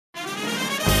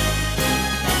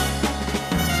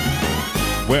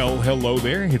Well, hello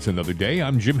there. It's another day.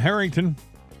 I'm Jim Harrington.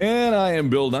 And I am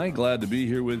Bill Knight. Glad to be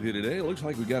here with you today. It looks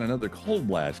like we got another cold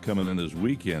blast coming in this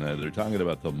weekend. They're talking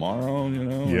about tomorrow,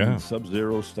 and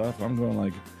sub-zero stuff. I'm going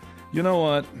like, you know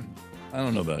what? I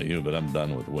don't know about you, but I'm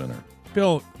done with winter.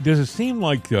 Bill, does it seem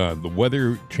like the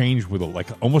weather changed with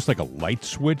almost like a light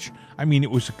switch? I mean,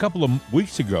 it was a couple of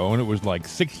weeks ago, and it was like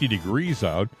 60 degrees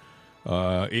out.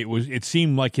 It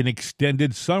seemed like an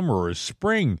extended summer or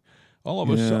spring. All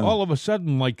of a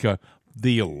sudden,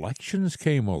 the elections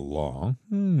came along,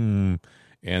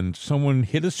 and someone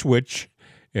hit a switch,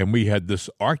 and we had this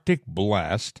Arctic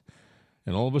blast,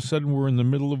 and all of a sudden we're in the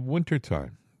middle of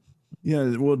wintertime.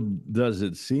 Yeah, well, does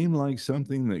it seem like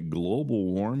something that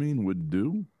global warming would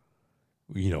do?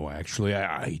 Actually,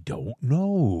 I don't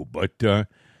know, but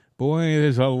boy,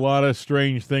 there's a lot of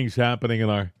strange things happening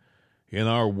in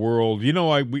our world.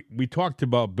 We talked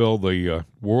about, Bill, the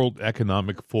World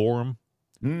Economic Forum.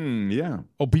 Yeah.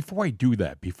 Oh, before I do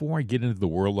that, before I get into the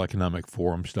World Economic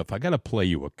Forum stuff, I got to play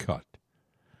you a cut.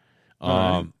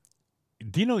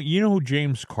 Do you know who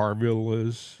James Carville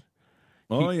is?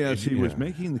 He was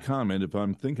making the comment, if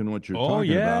I'm thinking what you're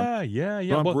talking about. Yeah.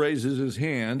 Trump raises his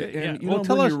hand, and when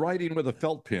you're writing with a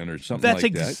felt pen or something like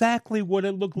that. That's exactly what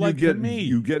it looked like to me.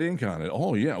 You get ink on it.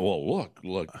 Oh, yeah. Well,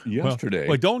 look, yesterday.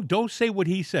 Well, don't say what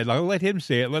he said. I'll let him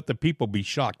say it. Let the people be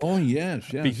shocked. Oh, yes.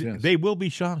 They will be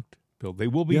shocked, Bill. They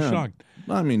will be shocked.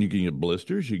 I mean, you can get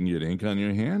blisters. You can get ink on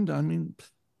your hand. I mean,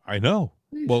 I know.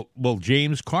 Well,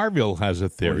 James Carville has a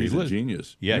theory. He's a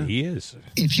genius. Yeah, he is.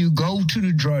 If you go to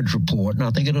the Drudge Report, and I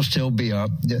think it'll still be up,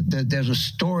 there's a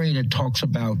story that talks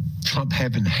about Trump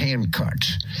having hand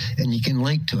cuts, and you can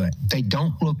link to it. They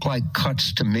don't look like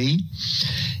cuts to me.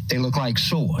 They look like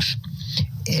sores.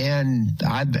 And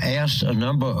I've asked a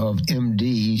number of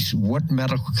MDs what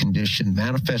medical condition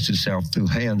manifests itself through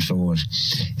hand sores,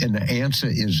 and the answer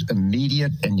is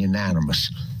immediate and unanimous: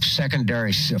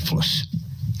 secondary syphilis.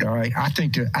 All right, I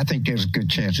think there's a good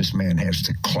chance this man has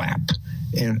the clap,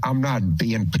 and I'm not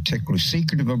being particularly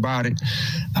secretive about it.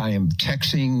 I am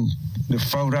texting the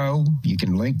photo. You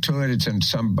can link to it. It's in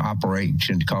some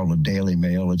operation called the Daily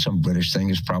Mail. It's some British thing.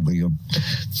 It's probably a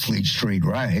Fleet Street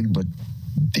rag, but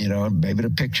maybe the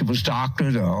picture was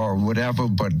doctored or whatever.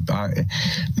 But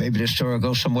maybe the story will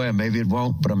go somewhere. Maybe it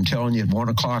won't. But I'm telling you, at 1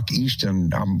 o'clock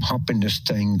Eastern, I'm humping this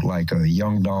thing like a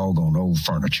young dog on old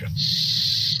furniture.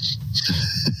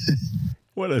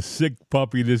 What a sick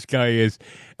puppy this guy is.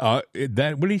 What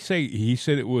did he say? He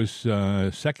said it was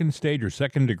second stage or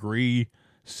second degree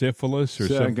syphilis or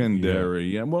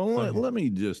secondary. Something. Yeah. Well, let me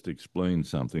just explain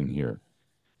something here.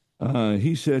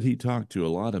 He said he talked to a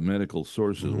lot of medical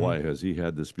sources. Why has he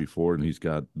had this before? And he's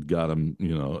got him.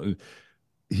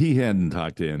 He hadn't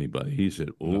talked to anybody. He said,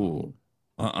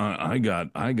 I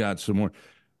got some more.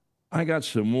 I got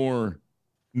some more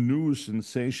new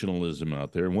sensationalism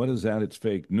out there. And what is that? It's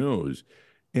fake news.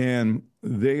 And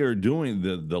they are doing,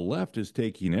 the left is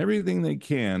taking everything they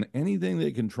can, anything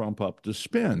they can trump up to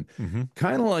spin.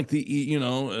 Kind of like a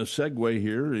segue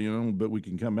here, but we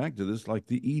can come back to this, like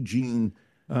the E. Jean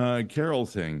Carroll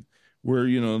thing, where,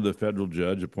 the federal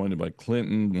judge appointed by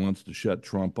Clinton wants to shut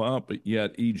Trump up, but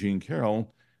yet E. Jean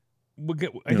Carroll.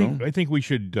 I think we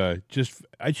should I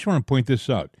just want to point this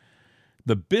out.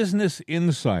 The Business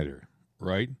Insider,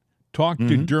 right, talked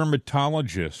to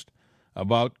dermatologists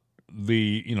about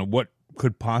what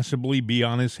could possibly be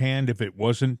on his hand if it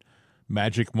wasn't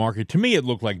magic marker. To me, it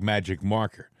looked like magic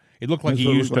marker. It looked like he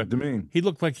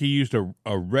used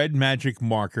a red magic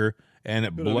marker, and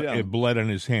it bled on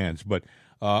his hands. But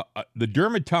the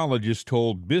dermatologist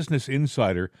told Business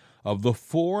Insider of the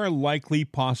 4 likely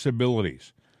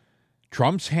possibilities.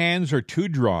 Trump's hands are too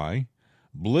dry,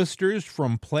 blisters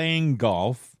from playing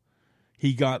golf,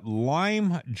 he got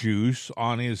lime juice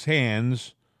on his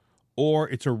hands, or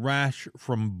it's a rash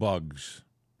from bugs.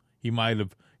 He might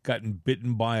have gotten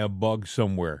bitten by a bug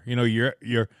somewhere.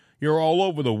 You're all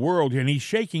over the world, and he's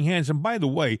shaking hands. And by the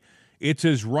way, it's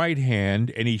his right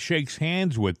hand, and he shakes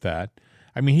hands with that.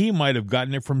 I mean, he might have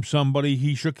gotten it from somebody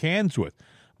he shook hands with.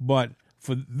 But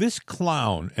for this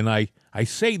clown, and I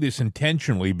say this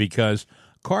intentionally because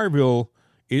Carville,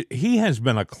 he has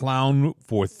been a clown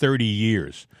for 30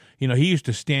 years. He used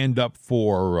to stand up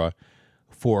for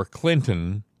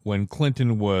Clinton when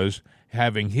Clinton was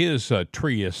having his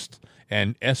triest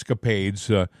and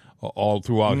escapades all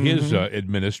throughout his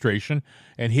administration,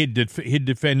 and he'd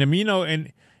defend him.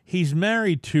 And he's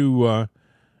married to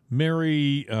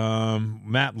Mary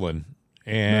Matlin,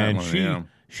 and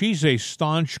she's a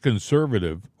staunch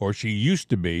conservative, or she used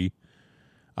to be.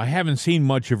 I haven't seen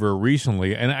much of her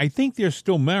recently, and I think they're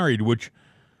still married, which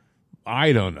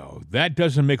I don't know. That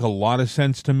doesn't make a lot of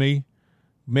sense to me,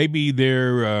 Maybe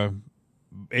they're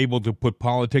able to put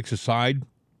politics aside,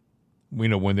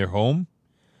 when they're home.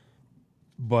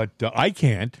 But I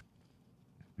can't.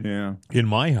 Yeah. In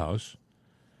my house.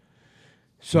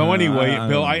 So No, anyway, I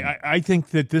Bill, don't know. I think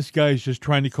that this guy's just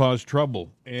trying to cause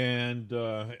trouble, and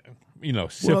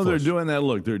syphilis. Well, they're doing that.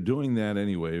 Look, they're doing that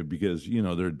anyway because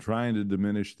they're trying to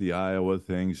diminish the Iowa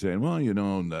thing, saying, well,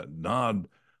 not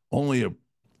only a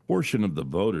portion of the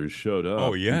voters showed up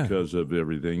Oh, yeah. because of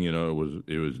everything. It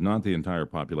was not the entire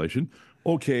population.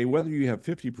 Okay, whether you have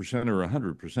 50% or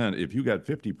 100%, if you got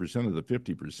 50% of the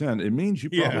 50%, it means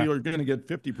you probably are going to get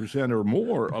 50% or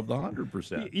more of the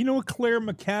 100%. You know, Claire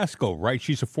McCaskill, right?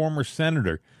 She's a former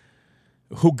senator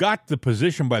who got the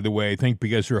position, by the way, I think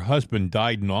because her husband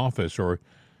died in office, or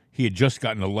he had just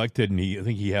gotten elected, and I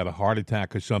think he had a heart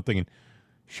attack or something, and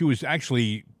she was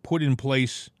actually put in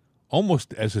place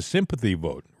almost as a sympathy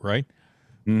vote, right?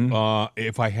 Mm-hmm.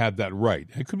 If I had that right.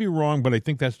 I could be wrong, but I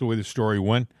think that's the way the story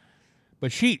went.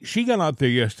 But she got out there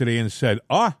yesterday and said,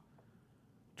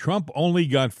 Trump only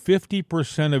got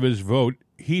 50% of his vote.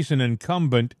 He's an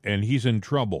incumbent, and he's in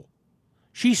trouble.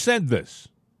 She said this.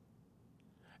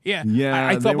 Yeah,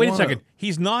 I thought, wait a second.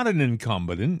 He's not an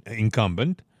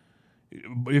incumbent.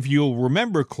 If you'll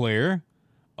remember, Claire,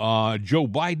 Joe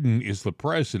Biden is the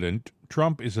president.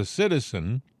 Trump is a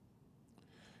citizen.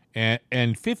 And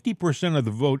 50% of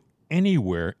the vote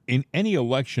anywhere in any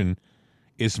election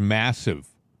is massive.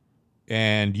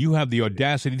 And you have the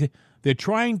audacity. They're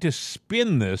trying to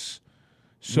spin this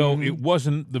so it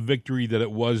wasn't the victory that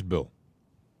it was, Bill.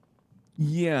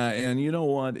 Yeah, and you know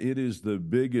what? It is the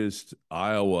biggest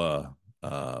Iowa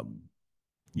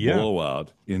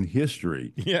blowout in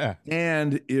history. Yeah.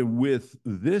 And with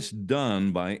this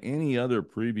done by any other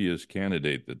previous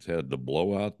candidate that's had the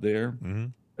blowout there,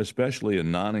 especially a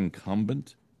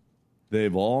non-incumbent,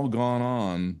 they've all gone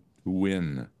on to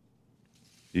win.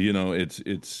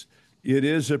 It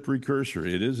is a precursor.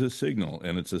 It is a signal,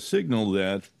 and it's a signal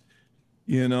that,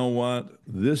 you know what,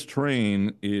 this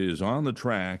train is on the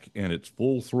track and it's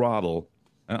full throttle.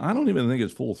 And I don't even think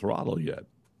it's full throttle yet.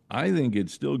 I think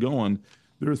it's still going.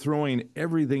 They're throwing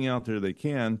everything out there they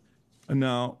can. And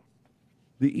now,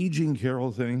 the E. Jean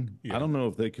Carroll thing, I don't know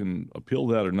if they can appeal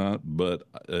that or not, but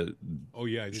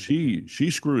she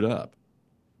screwed up.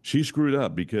 She screwed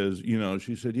up because,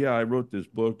 she said, yeah, I wrote this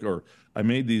book, or I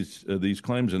made these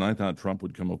claims, and I thought Trump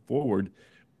would come forward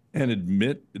and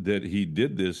admit that he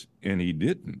did this, and he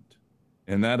didn't.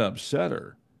 And that upset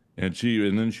her. And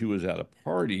then she was at a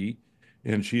party,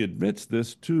 and she admits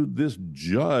this to this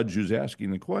judge who's asking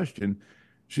the question.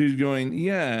 She's going,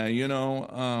 yeah, he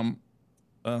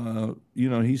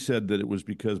said that it was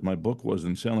because my book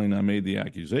wasn't selling. I made the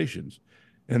accusations.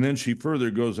 And then she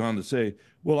further goes on to say,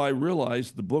 well, I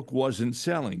realized the book wasn't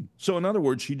selling. So in other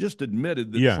words, she just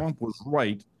admitted that Trump was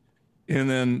right. And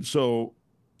then, so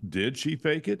did she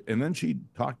fake it? And then she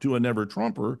talked to a never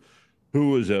Trumper who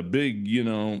was a big,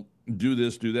 do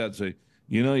this, do that, say,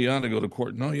 you ought to go to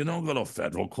court. No, you don't go to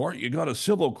federal court. You go to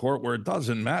civil court where it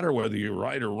doesn't matter whether you're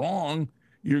right or wrong.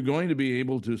 You're going to be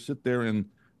able to sit there and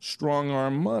strong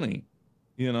arm money,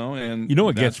 and you know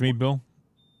what gets me, Bill?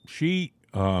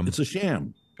 It's a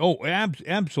sham. Oh,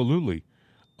 absolutely.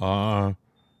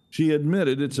 She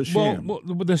admitted it's a sham. Well,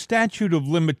 the statute of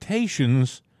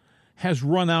limitations has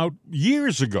run out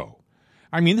years ago.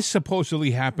 I mean, this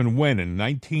supposedly happened when? In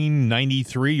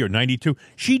 1993 or 92?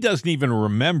 She doesn't even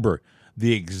remember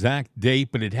the exact date,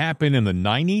 but it happened in the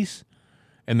 90s,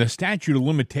 and the statute of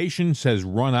limitations has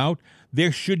run out.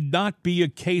 There should not be a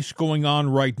case going on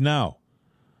right now.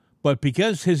 But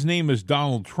because his name is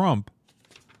Donald Trump,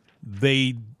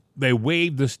 they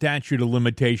waived the statute of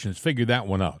limitations. Figure that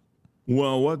one out.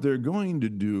 Well, what they're going to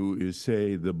do is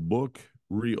say the book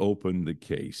reopened the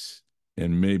case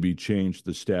and maybe change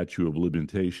the statute of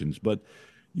limitations. But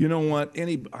you know what?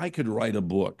 I could write a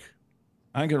book.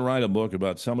 I could write a book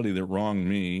about somebody that wronged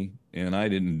me and I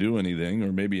didn't do anything,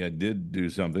 or maybe I did do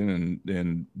something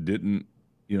and didn't,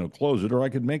 close it, or I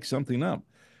could make something up.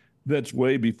 That's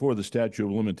way before the statute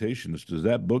of limitations. Does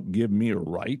that book give me a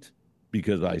right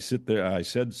because I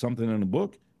said something in a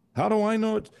book? How do I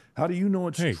know it? How do you know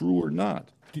it's true or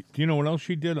not? Do you know what else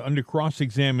she did? Under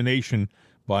cross-examination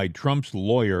by Trump's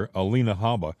lawyer, Alina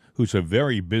Habba, who's a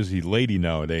very busy lady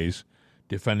nowadays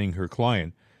defending her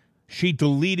client, she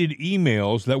deleted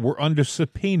emails that were under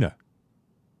subpoena.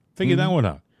 Figure that one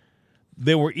out.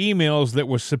 There were emails that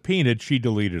were subpoenaed. She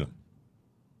deleted them.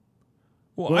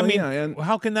 Well, I mean,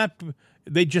 how can that?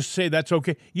 They just say that's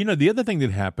okay. The other thing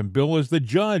that happened, Bill, is the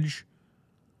judge,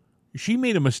 she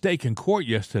made a mistake in court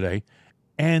yesterday,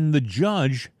 and the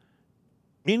judge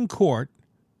in court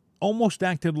almost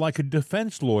acted like a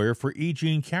defense lawyer for E.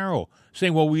 Jean Carroll,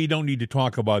 saying, well, we don't need to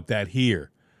talk about that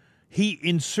here. He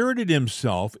inserted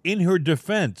himself in her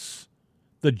defense.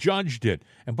 The judge did.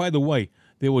 And by the way,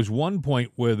 there was one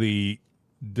point where the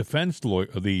defense lawyer,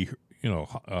 E.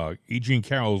 Jean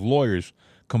Carroll's lawyers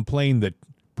complained that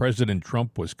President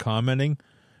Trump was commenting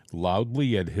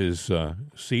loudly at his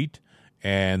seat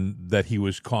and that he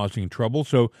was causing trouble.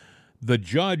 So the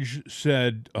judge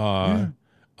said,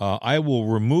 I will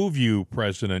remove you,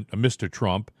 Mr.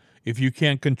 Trump, if you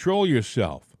can't control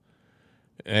yourself.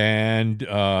 And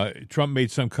Trump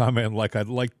made some comment like, I'd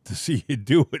like to see you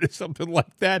do it, or something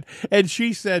like that. And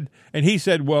he said,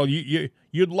 well, you'd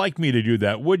like me to do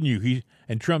that, wouldn't you?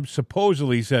 And Trump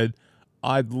supposedly said,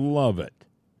 I'd love it.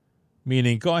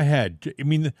 Meaning, go ahead. I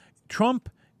mean, Trump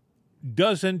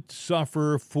doesn't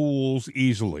suffer fools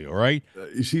easily, all right?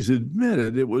 She's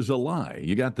admitted it was a lie.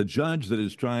 You got the judge that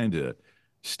is trying to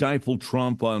stifle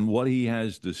Trump on what he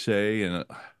has to say. And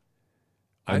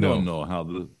I don't know how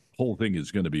the whole thing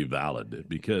is going to be valid,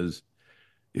 because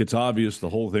it's obvious the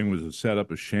whole thing was a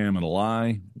setup, a sham, and a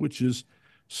lie, which is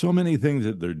so many things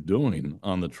that they're doing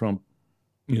on the Trump,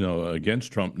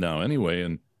 against Trump now anyway.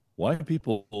 And why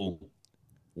people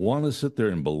want to sit there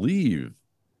and believe,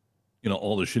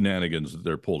 all the shenanigans that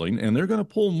they're pulling, and they're going to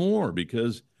pull more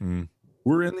because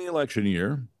we're in the election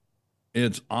year.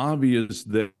 It's obvious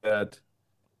that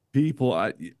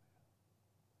people,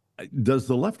 does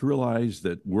the left realize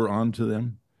that we're on to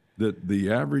them? That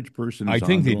the average person is I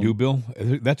think they them? do, Bill.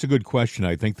 That's a good question.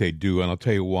 I think they do, and I'll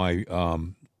tell you why.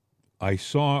 I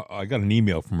got an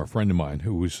email from a friend of mine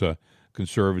who was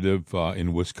conservative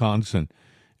in Wisconsin,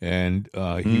 and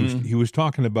he was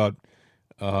talking about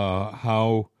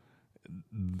how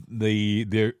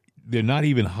they're not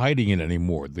even hiding it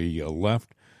anymore. The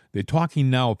left, they're talking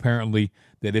now apparently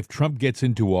that if Trump gets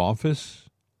into office,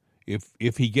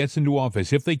 if he gets into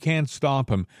office, if they can't stop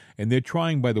him, and they're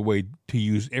trying, by the way, to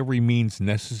use every means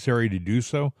necessary to do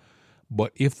so,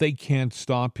 but if they can't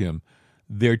stop him,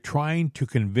 they're trying to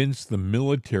convince the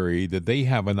military that they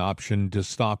have an option to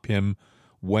stop him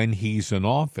when he's in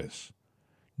office.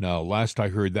 Now, last I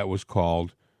heard, that was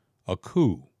called a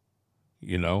coup,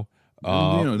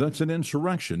 that's an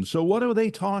insurrection. So what are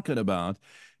they talking about?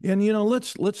 And,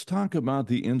 let's talk about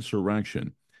the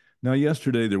insurrection. Now,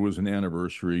 yesterday there was an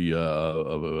anniversary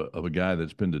of a guy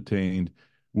that's been detained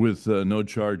with no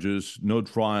charges, no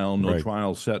trial,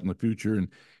 trial set in the future, and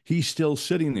he's still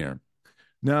sitting there.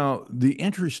 Now, the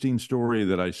interesting story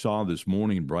that I saw this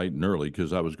morning, bright and early,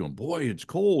 because I was going, boy, it's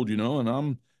cold,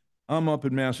 and I'm up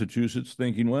in Massachusetts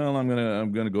thinking, well, I'm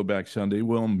gonna go back Sunday.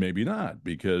 Well, maybe not,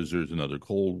 because there's another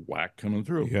cold whack coming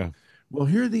through. Yeah. Well,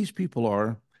 here these people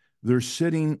are. They're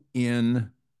sitting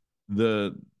in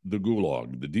the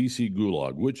gulag, the D.C.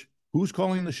 gulag, who's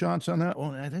calling the shots on that?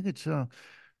 Well, I think it's Joe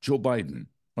Biden.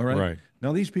 All right. Right.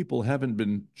 Now, these people haven't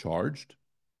been charged.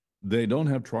 They don't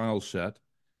have trials set,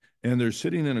 and they're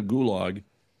sitting in a gulag.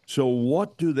 So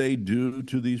what do they do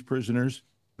to these prisoners?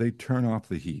 They turn off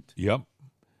the heat. Yep.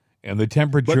 And the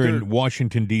temperature in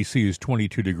Washington, D.C. is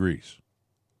 22 degrees.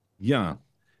 Yeah.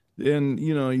 And,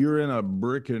 you're in a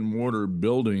brick and mortar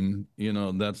building,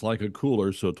 that's like a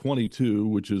cooler. So 22,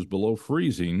 which is below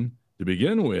freezing to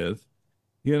begin with,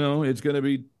 it's going to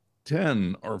be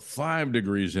 10 or 5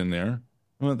 degrees in there.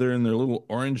 Well, they're in their little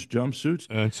orange jumpsuits.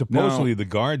 And supposedly the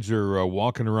guards are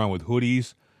walking around with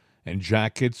hoodies and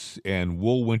jackets and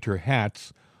wool winter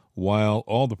hats, while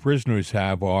all the prisoners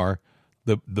have are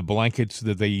the blankets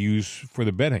that they use for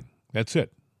the bedding. That's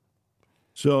it.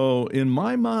 So in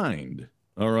my mind,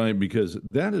 all right, because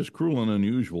that is cruel and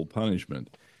unusual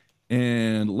punishment.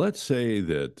 And let's say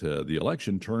that the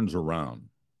election turns around,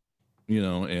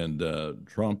 and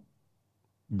Trump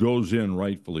goes in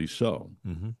rightfully so,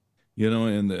 and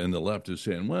the left is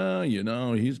saying, well,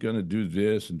 he's going to do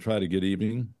this and try to get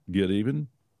even.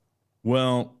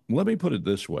 Well, let me put it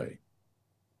this way.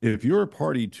 If you're a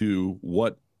party to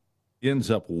what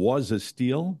ends up was a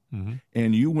steal,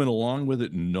 and you went along with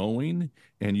it knowing,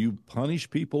 and you punish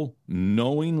people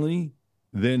knowingly,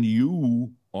 then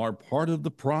you are part of the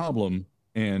problem,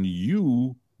 and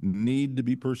you need to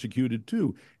be persecuted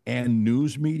too. And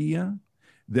news media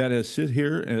that has sat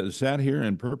here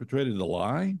and perpetrated a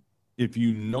lie, if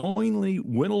you knowingly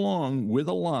went along with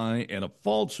a lie and a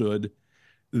falsehood,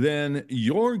 then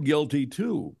you're guilty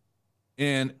too.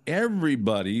 And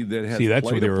everybody that has that's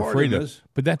what they're afraid of.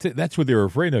 But that's what they're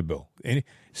afraid of, Bill. And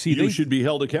you should be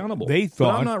held accountable. But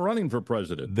I'm not running for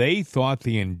president. They thought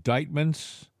the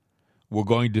indictments were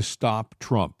going to stop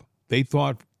Trump. They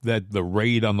thought that the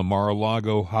raid on the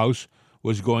Mar-a-Lago house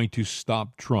was going to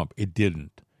stop Trump. It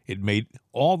didn't.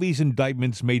 All these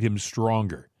indictments made him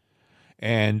stronger.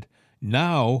 And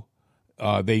now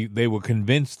they were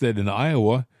convinced that in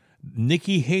Iowa,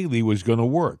 Nikki Haley was going to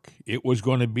work. It was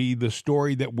going to be the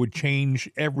story that would change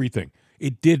everything.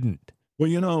 It didn't.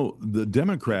 Well, the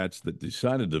Democrats that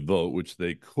decided to vote, which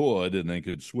they could, and they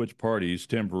could switch parties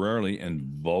temporarily and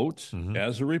vote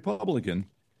as a Republican,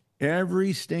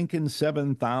 every stinking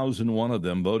 7,001 of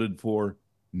them voted for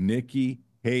Nikki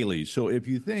Haley. So if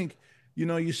you think,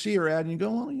 you see her ad and you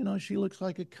go, well, she looks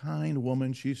like a kind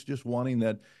woman. She's just wanting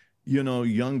that,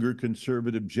 younger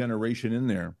conservative generation in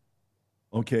there.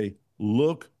 Okay,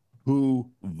 look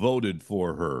who voted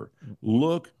for her.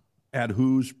 Look at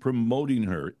who's promoting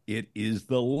her. It is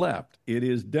the left. It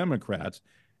is Democrats.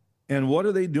 And what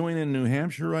are they doing in New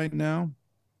Hampshire right now?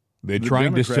 They're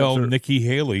trying to sell Nikki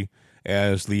Haley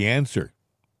as the answer.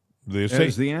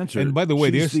 As the answer. And by the way,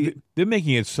 they're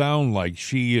making it sound like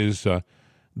she is the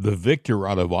victor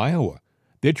out of Iowa.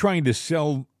 They're trying to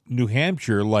sell New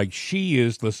Hampshire like she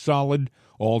is the solid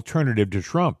alternative to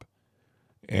Trump.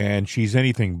 And she's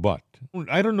anything but.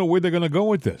 I don't know where they're going to go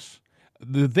with this.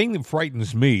 The thing that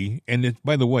frightens me, and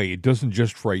by the way, it doesn't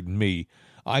just frighten me,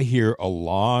 I hear a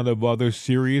lot of other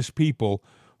serious people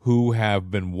who have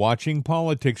been watching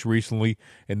politics recently,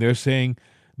 and they're saying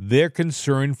they're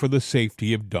concerned for the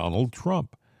safety of Donald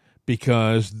Trump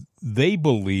because they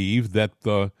believe that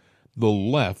the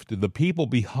left, the people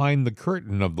behind the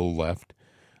curtain of the left,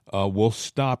 will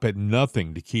stop at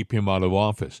nothing to keep him out of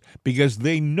office because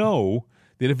they know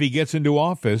that if he gets into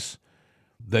office,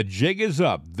 the jig is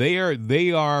up. They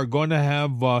are going to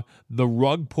have the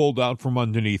rug pulled out from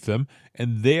underneath them,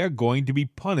 and they're going to be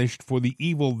punished for the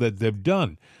evil that they've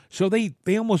done. So they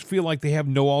almost feel like they have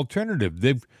no alternative.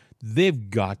 They've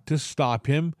got to stop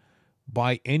him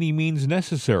by any means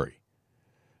necessary.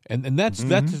 And that's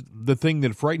the thing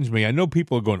that frightens me. I know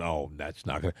people are going, oh, that's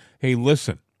not going to. Hey,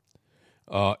 listen,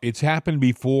 it's happened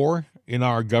before in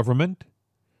our government.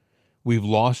 We've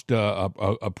lost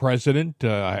a president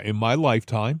in my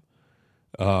lifetime,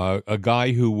 a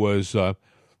guy who was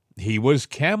he was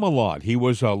Camelot. He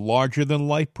was a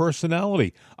larger-than-life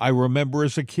personality. I remember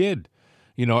as a kid.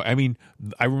 I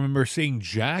remember seeing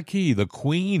Jackie, the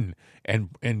Queen,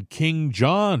 and King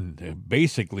John.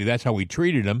 Basically, that's how we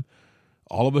treated him.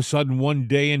 All of a sudden, one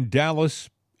day in Dallas,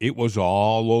 it was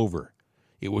all over.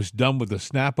 It was done with the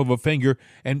snap of a finger,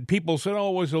 and people said, "Oh,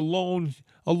 it was a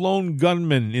lone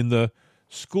gunman in the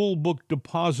school book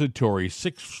depository,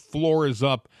 6 floors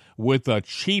up, with a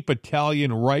cheap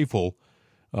Italian rifle."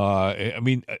 Odds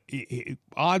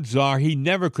are he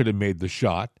never could have made the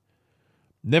shot.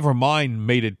 Never mind,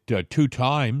 made it 2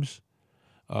 times.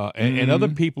 And other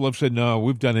people have said, no,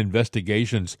 we've done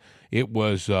investigations. It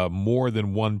was more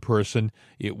than one person.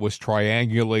 It was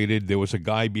triangulated. There was a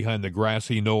guy behind the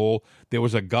grassy knoll. There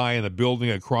was a guy in a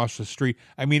building across the street.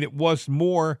 It was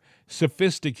more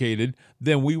sophisticated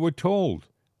than we were told.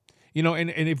 And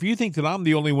if you think that I'm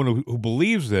the only one who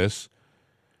believes this,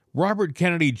 Robert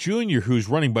Kennedy Jr., who's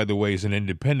running, by the way, as an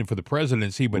independent for the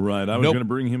presidency. But right, I was going to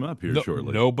bring him up here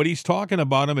shortly. Nobody's talking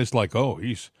about him. It's like,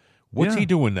 what's he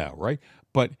doing now, right?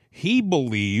 But he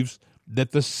believes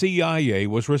that the CIA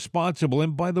was responsible.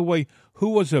 And by the way,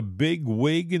 who was a big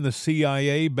wig in the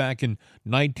CIA back in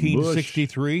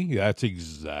 1963? Bush. That's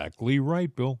exactly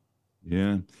right, Bill.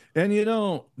 Yeah.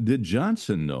 And, did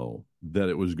Johnson know that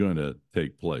it was going to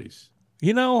take place?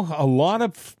 A lot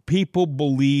of people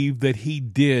believe that he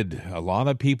did. A lot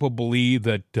of people believe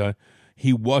that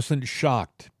he wasn't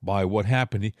shocked by what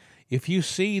happened. If you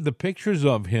see the pictures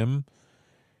of him,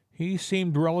 he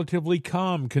seemed relatively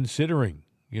calm considering,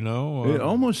 It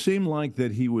almost seemed like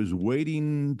that he was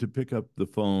waiting to pick up the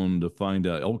phone to find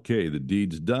out, okay, the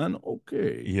deed's done.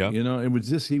 Okay. Yeah. It was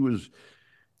just, he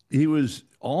was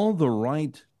all the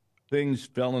right things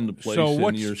fell into place. So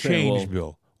what's changed,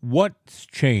 Bill? What's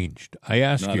changed? I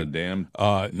ask you. Not a damn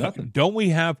nothing. Don't we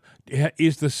have?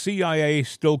 Is the CIA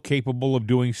still capable of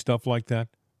doing stuff like that?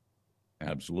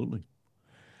 Absolutely.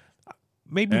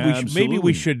 Maybe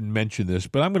we shouldn't mention this,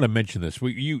 but I'm going to mention this.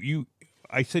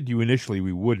 I said to you initially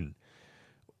we wouldn't.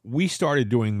 We started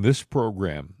doing this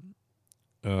program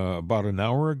about an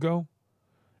hour ago,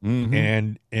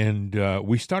 and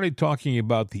we started talking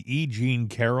about the E. Jean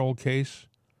Carroll case.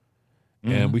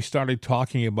 And we started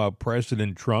talking about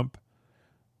President Trump,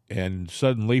 and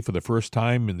suddenly, for the first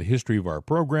time in the history of our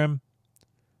program,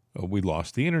 we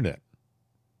lost the internet.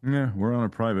 Yeah, we're on a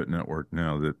private network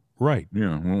now that, right? We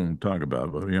won't talk about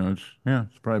it, but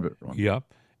it's private. Yep.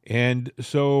 And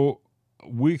so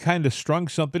we kind of strung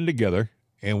something together,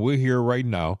 and we're here right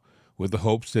now with the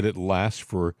hopes that it lasts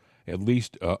for at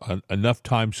least enough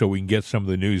time so we can get some of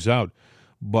the news out.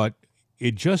 But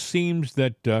it just seems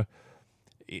that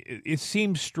it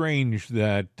seems strange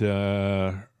that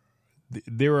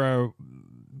there are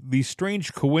these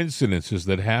strange coincidences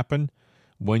that happen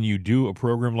when you do a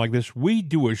program like this. We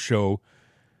do a show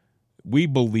we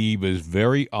believe is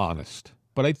very honest,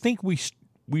 but I think we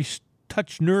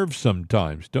touch nerves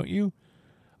sometimes, don't you?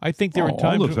 I think there are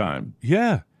times all the time.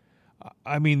 Yeah.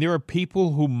 I mean, there are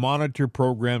people who monitor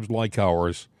programs like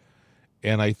ours,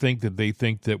 and I think that they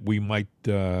think that we might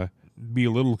be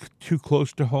a little too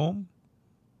close to home.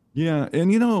 Yeah,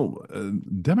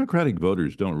 and Democratic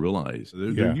voters don't realize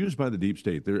they're used by the deep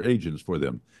state. They're agents for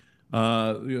them,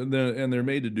 and they're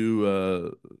made to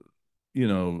do,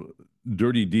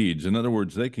 dirty deeds. In other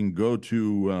words, they can go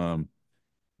to,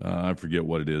 I forget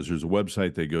what it is. There's a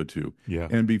website they go to,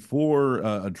 and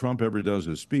before Trump ever does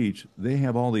a speech, they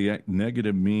have all the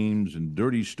negative memes and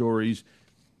dirty stories.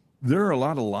 There are a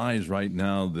lot of lies right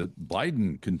now that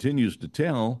Biden continues to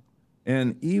tell.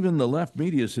 And even the left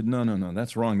media said, no,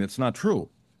 that's wrong. That's not true.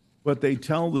 But they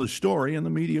tell the story and the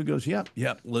media goes, yep,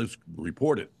 let's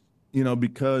report it.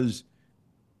 Because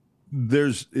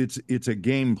it's a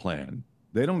game plan.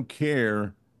 They don't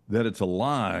care that it's a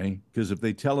lie, because if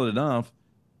they tell it enough,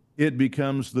 it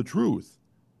becomes the truth.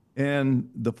 And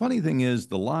the funny thing is,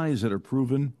 the lies that are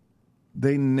proven,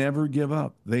 they never give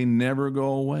up. They never go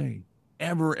away.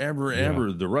 Ever.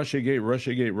 The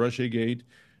Russiagate.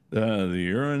 The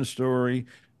urine story,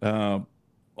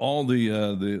 all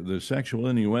the sexual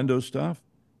innuendo stuff,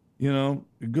 a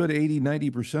good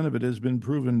 80-90% of it has been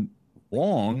proven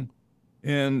wrong,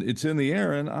 and it's in the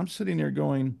air. And I'm sitting there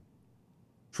going,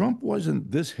 Trump wasn't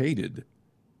this hated,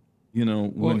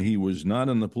 when he was not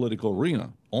in the political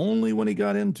arena, only when he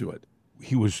got into it.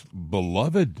 He was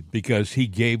beloved because he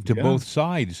gave to both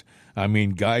sides. I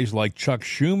mean, guys like Chuck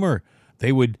Schumer,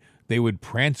 they would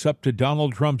prance up to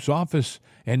Donald Trump's office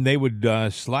and they would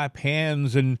slap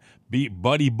hands and be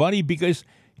buddy because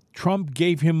Trump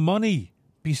gave him money.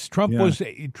 Because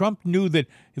Trump knew that,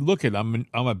 look, I'm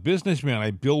a businessman.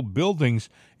 I build buildings.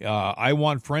 I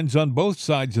want friends on both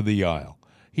sides of the aisle.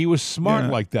 He was smart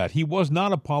like that. He was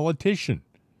not a politician.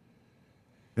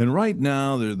 And right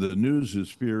now, the news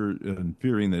is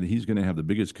fearing that he's going to have the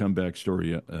biggest comeback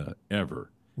story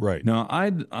ever. Right. Now,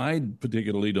 I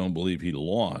particularly don't believe he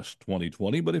lost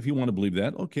 2020, but if you want to believe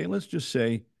that, okay, let's just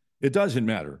say it doesn't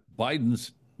matter.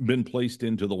 Biden's been placed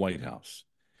into the White House.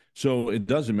 So it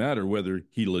doesn't matter whether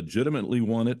he legitimately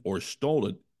won it or stole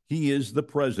it. He is the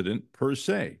president per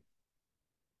se.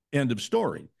 End of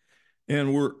story.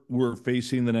 And we're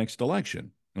facing the next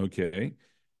election, okay?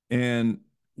 And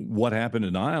what happened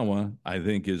in Iowa, I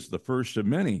think, is the first of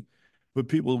many. But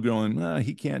people going,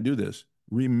 he can't do this.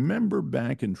 Remember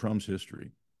back in Trump's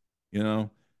history, when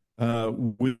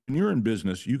you're in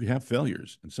business, you have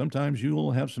failures. And sometimes you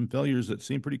will have some failures that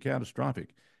seem pretty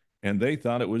catastrophic. And they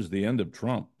thought it was the end of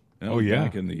Trump.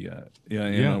 Back in the,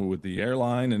 with the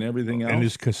airline and everything else. And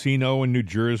his casino in New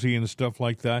Jersey and stuff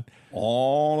like that.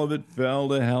 All of it fell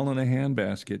to hell in a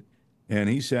handbasket. And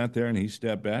he sat there and he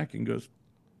stepped back and goes,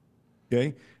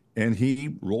 okay. And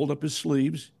he rolled up his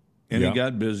sleeves and he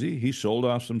got busy. He sold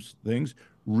off some things,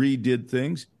 redid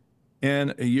things,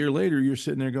 and a year later you're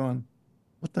sitting there going,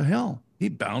 what the hell? He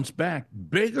bounced back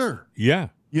bigger. He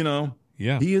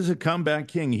is a comeback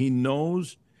king. He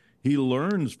knows, he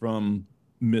learns from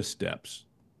missteps.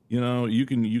 You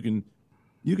can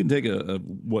take a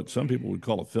what some people would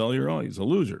call a failure. Oh, he's a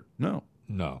loser. No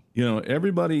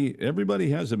everybody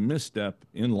has a misstep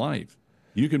in life.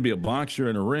 You can be a boxer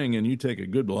in a ring and you take a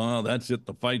good that's it,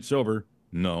 the fight's over.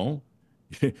 No.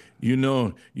 You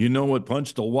know what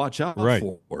punch to watch out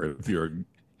for if you're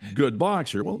a good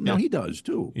boxer. Well, now he does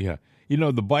too. Yeah.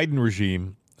 The Biden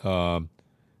regime,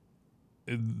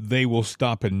 they will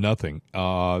stop at nothing.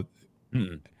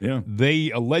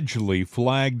 They allegedly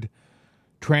flagged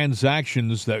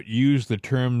transactions that use the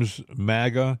terms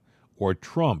MAGA or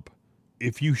Trump.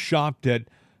 If you shopped at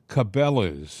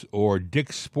Cabela's or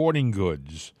Dick's Sporting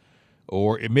Goods,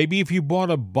 or maybe if you bought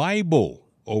a Bible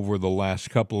over the last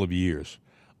couple of years,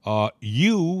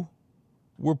 you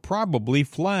were probably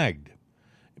flagged,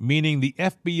 meaning the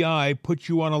FBI put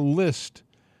you on a list,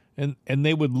 and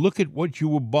they would look at what you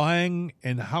were buying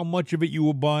and how much of it you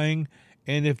were buying,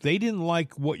 and if they didn't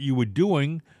like what you were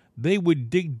doing, they would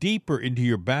dig deeper into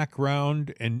your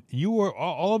background, and you were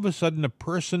all of a sudden a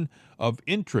person of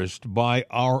interest by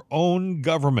our own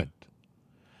government.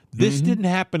 This didn't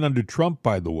happen under Trump,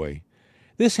 by the way.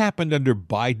 This happened under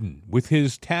Biden with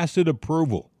his tacit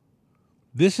approval.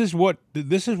 This is what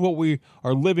we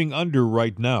are living under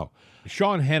right now.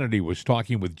 Sean Hannity was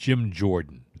talking with Jim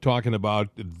Jordan, talking about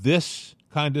this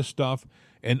kind of stuff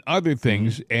and other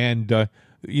things. And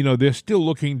they're still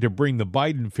looking to bring the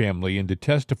Biden family in to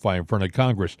testify in front of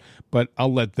Congress, but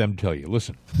I'll let them tell you.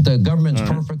 Listen. The government's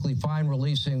perfectly fine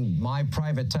releasing my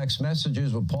private text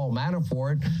messages with Paul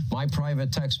Manafort, my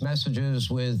private text messages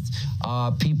with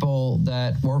people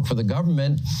that work for the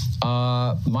government,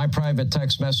 my private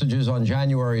text messages on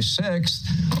January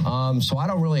 6th. So I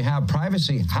don't really have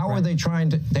privacy. How are they trying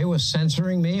to? They were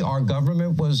censoring me. Our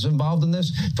government was involved in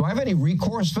this. Do I have any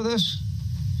recourse for this?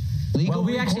 Well,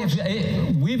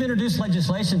 we've introduced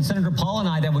legislation, Senator Paul and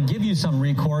I, that would give you some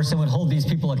recourse and would hold these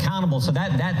people accountable. So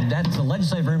that's the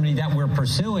legislative remedy that we're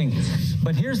pursuing.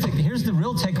 But here's the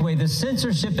real takeaway. The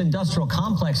censorship industrial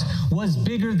complex was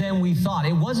bigger than we thought.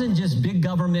 It wasn't just big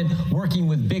government working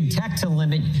with big tech to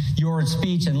limit your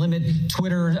speech and limit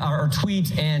Twitter or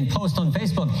tweets and post on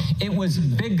Facebook. It was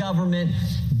big government,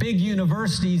 big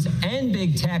universities, and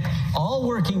big tech all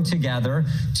working together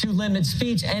to limit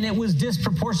speech. And it was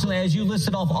disproportionately, as you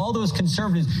listed off all those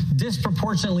conservatives,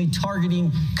 disproportionately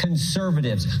targeting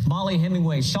conservatives. Molly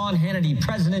Hemingway, Sean Hannity,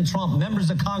 President Trump, members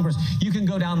of Congress. You can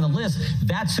go down the list.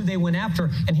 That's who they went after.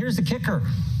 And here's the kicker.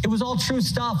 It was all true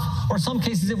stuff, or some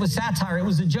cases it was satire. It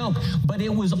was a joke, but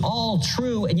it was all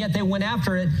true. And yet they went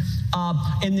after it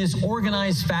in this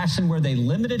organized fashion where they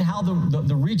limited how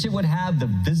the reach it would have, the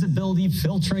visibility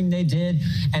filtering they did,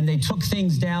 and they took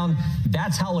things down.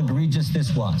 That's how egregious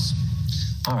this was.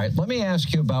 All right, let me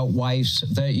ask you about Weiss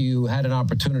that you had an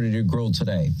opportunity to grill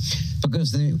today,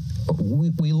 because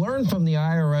we learned from the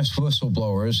IRS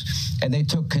whistleblowers, and they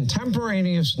took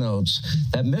contemporaneous notes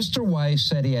that Mr. Weiss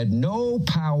said he had no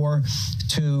power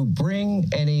to bring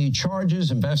any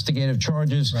charges, investigative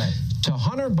charges, to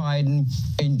Hunter Biden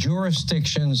in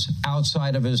jurisdictions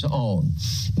outside of his own.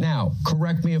 Now,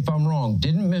 correct me if I'm wrong.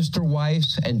 Didn't Mr.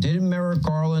 Weiss and didn't Merrick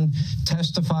Garland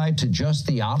testify to just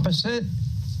the opposite?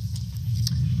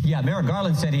 Yeah, Merrick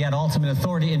Garland said he had ultimate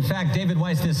authority. In fact, David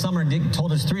Weiss this summer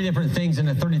told us 3 different things in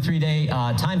a 33-day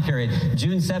time period.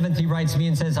 June 7th, he writes me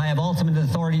and says, I have ultimate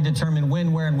authority to determine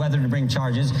when, where, and whether to bring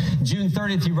charges. June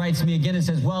 30th, he writes me again and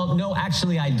says, well, no,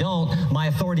 actually, I don't. My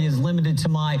authority is limited to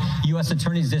my U.S.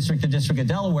 Attorney's District, the District of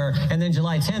Delaware. And then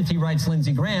July 10th, he writes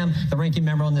Lindsey Graham, the ranking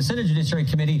member on the Senate Judiciary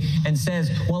Committee, and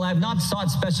says, well, I've not sought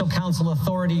special counsel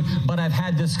authority, but I've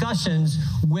had discussions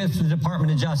with the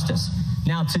Department of Justice.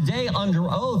 Now, today, under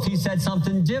oath, he said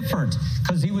something different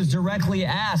because he was directly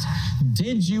asked,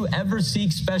 did you ever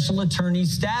seek special attorney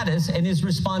status? And his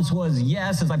response was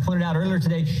yes, as I pointed out earlier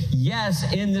today,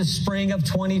 yes, in the spring of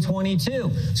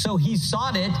 2022. So he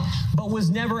sought it, but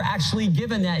was never actually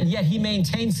given that. And yet he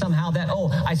maintained somehow that,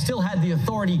 I still had the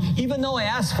authority, even though I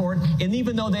asked for it, and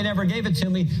even though they never gave it to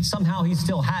me, somehow he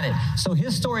still had it. So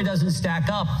his story doesn't stack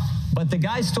up. But the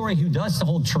guy's story who does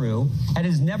hold true and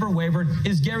has never wavered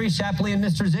is Gary Shapley and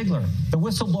Mr. Ziegler, the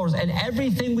whistleblowers. And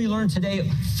everything we learned today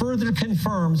further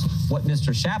confirms what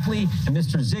Mr. Shapley and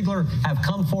Mr. Ziegler have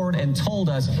come forward and told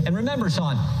us. And remember,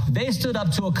 Sean, they stood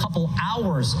up to a couple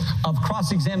hours of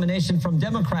cross-examination from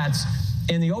Democrats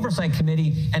in the Oversight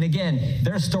Committee. And again,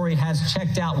 their story has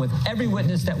checked out with every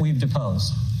witness that we've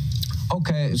deposed.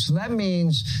 Okay, so that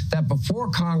means that before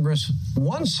Congress,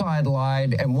 one side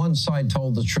lied and one side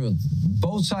told the truth.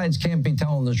 Both sides can't be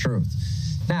telling the truth.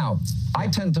 Now, I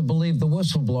tend to believe the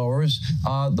whistleblowers,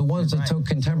 the ones that took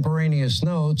contemporaneous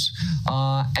notes,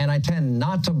 and I tend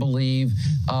not to believe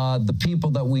the people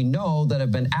that we know that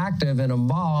have been active and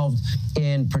involved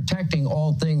in protecting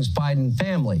all things Biden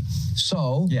family.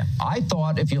 So I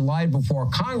thought if you lied before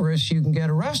Congress, you can get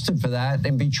arrested for that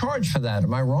and be charged for that.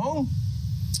 Am I wrong?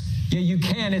 Yeah, you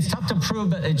can. It's tough to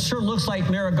prove, but it sure looks like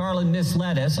Merrick Garland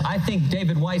misled us. I think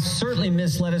David Weiss certainly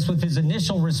misled us with his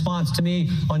initial response to me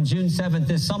on June 7th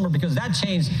this summer, because that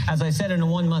changed, as I said, in a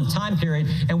 1-month time period.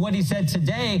 And what he said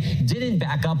today didn't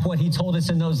back up what he told us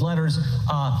in those letters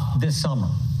this summer.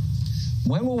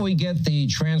 When will we get the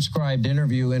transcribed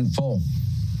interview in full?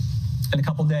 In a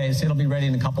couple days. It'll be ready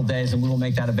in a couple days, and we will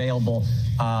make that available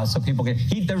so people can.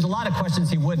 There's a lot of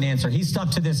questions he wouldn't answer. He stuck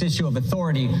to this issue of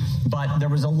authority, but there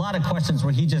was a lot of questions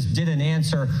where he just didn't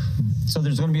answer. So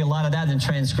there's going to be a lot of that in the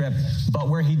transcript. But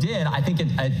where he did, I think it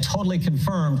totally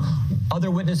confirmed other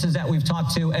witnesses that we've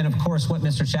talked to, and of course what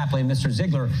Mr. Shapley and Mr.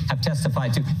 Ziegler have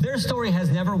testified to. Their story has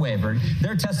never wavered.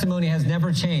 Their testimony has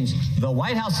never changed. The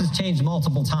White House has changed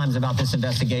multiple times about this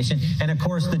investigation, and of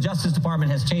course the Justice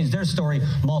Department has changed their story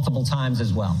multiple times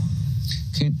as well.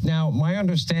 Now, my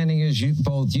understanding is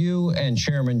both you and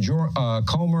Chairman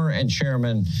Comer and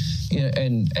Chairman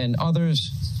and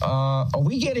others, are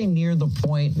we getting near the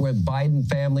point where Biden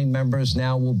family members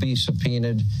now will be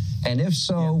subpoenaed? And if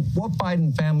so, what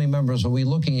Biden family members are we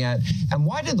looking at? And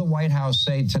why did the White House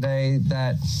say today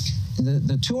that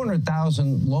the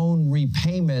 200,000 loan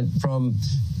repayment from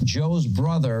Joe's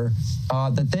brother,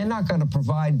 that they're not going to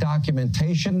provide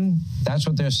documentation. That's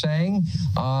what they're saying.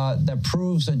 That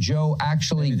proves that Joe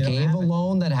actually gave a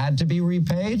loan that had to be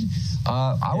repaid.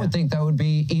 I would think that would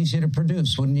be easy to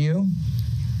produce, wouldn't you?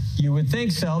 You would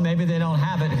think so. Maybe they don't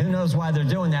have it. Who knows why they're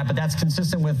doing that, but that's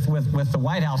consistent with the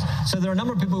White House. So there are a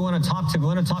number of people we want to talk to. We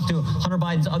want to talk to Hunter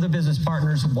Biden's other business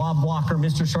partners, Bob Walker,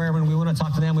 Mr. Scheuerman. We want to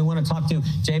talk to them. We want to talk to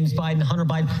James Biden, Hunter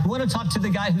Biden. We want to talk to the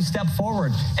guy who stepped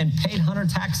forward and paid Hunter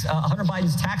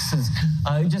Biden's taxes.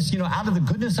 Just, out of the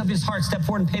goodness of his heart, stepped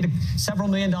forward and paid several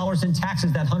 $1 million in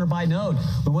taxes that Hunter Biden owed.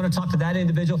 We want to talk to that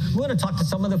individual. We want to talk to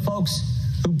some of the folks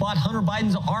who bought Hunter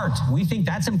Biden's art. We think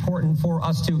that's important for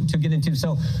us to get into.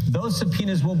 So those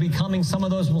subpoenas will be coming. Some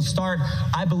of those will start,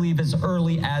 I believe, as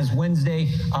early as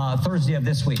Thursday of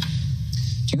this week.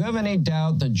 Do you have any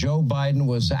doubt that Joe Biden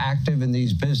was active in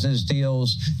these business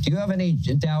deals? Do you have any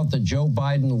doubt that Joe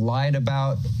Biden lied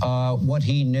about what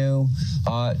he knew?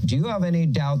 Do you have any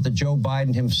doubt that Joe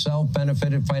Biden himself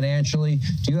benefited financially?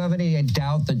 Do you have any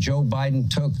doubt that Joe Biden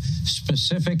took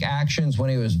specific actions when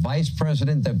he was vice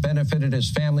president that benefited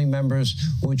his family members,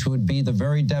 which would be the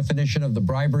very definition of the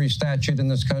bribery statute in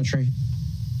this country?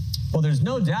 Well, there's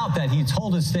no doubt that he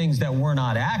told us things that were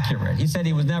not accurate. He said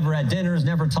he was never at dinners,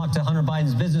 never talked to Hunter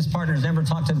Biden's business partners, never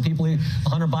talked to the people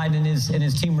Hunter Biden and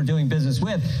his team were doing business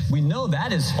with. We know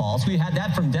that is false. We had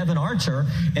that from Devin Archer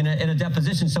in a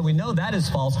deposition, so we know that is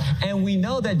false. And we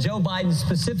know that Joe Biden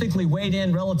specifically weighed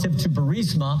in relative to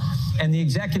Burisma and the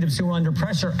executives who were under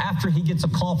pressure after he gets a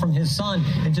call from his son,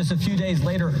 and just a few days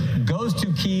later goes to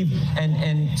Kyiv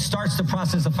and starts the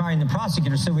process of firing the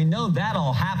prosecutor. So we know that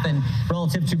all happened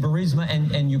relative to Burisma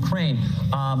and Ukraine.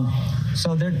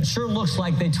 So there sure looks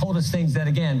like they told us things that,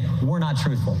 again, were not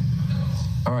truthful.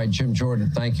 All right, Jim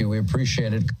Jordan, thank you. We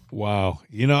appreciate it. Wow.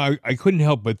 I couldn't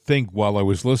help but think while I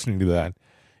was listening to that,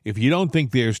 if you don't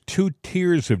think there's two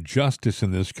tiers of justice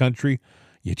in this country,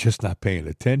 you're just not paying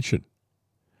attention.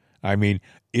 I mean,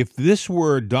 if this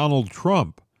were Donald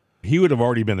Trump, he would have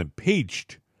already been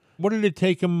impeached. What did it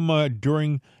take him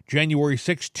during January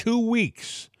 6th? 2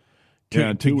 weeks.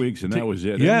 2 weeks, and that was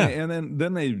it. Yeah. And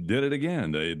then they did it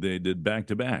again. They did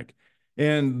back-to-back.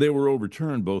 And they were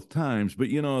overturned both times. But,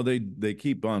 they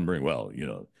keep on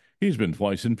bringing, he's been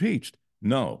twice impeached.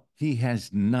 No, he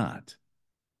has not.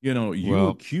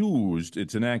 Accused,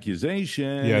 it's an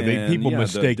accusation. Yeah, people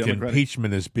mistake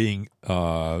impeachment as being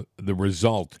the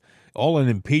result. All an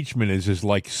impeachment is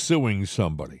like suing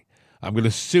somebody. I'm going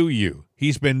to sue you.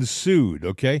 He's been sued,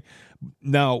 okay?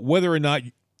 Now, whether or not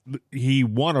he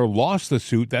won or lost the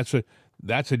suit, that's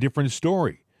a different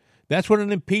story. That's what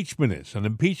an impeachment is. An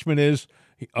impeachment is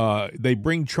they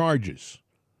bring charges.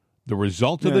 The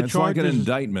result of the it's charges... like an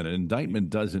indictment. An indictment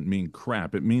doesn't mean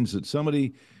crap. It means that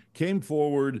somebody came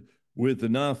forward with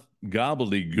enough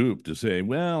gobbledygook to say,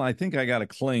 well, I think I got a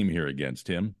claim here against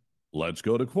him. Let's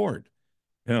go to court.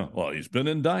 Yeah, well, he's been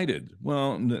indicted.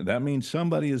 Well, that means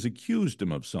somebody has accused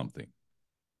him of something.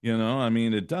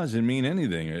 It doesn't mean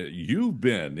anything.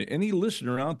 Any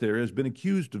listener out there has been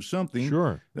accused of something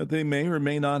that they may or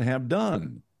may not have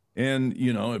done. And,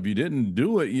 if you didn't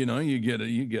do it, you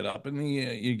get up and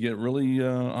you get really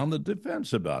on the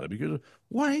defense about it because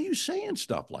why are you saying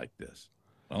stuff like this?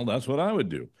 Well, that's what I would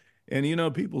do.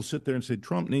 And, people sit there and say,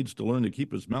 Trump needs to learn to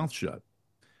keep his mouth shut.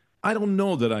 I don't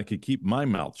know that I could keep my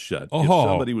mouth shut if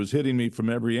somebody was hitting me from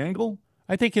every angle.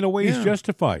 I think in a way he's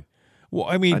justified. Well,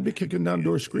 I mean, I'd be kicking down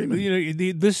doors screaming.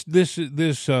 This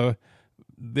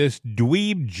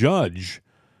dweeb judge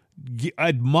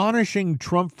admonishing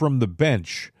Trump from the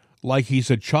bench like he's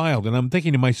a child, and I'm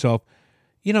thinking to myself,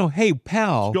 hey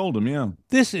pal, scold him, yeah.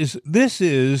 This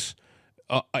is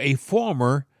a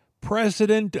former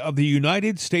president of the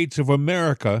United States of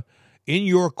America in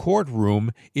your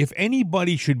courtroom. If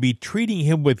anybody should be treating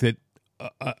him with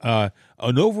an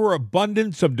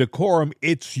overabundance of decorum,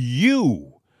 it's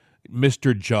you,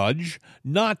 Mr. Judge,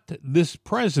 not this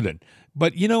president.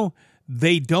 But,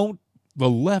 the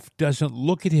left doesn't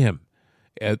look at him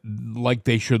like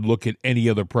they should look at any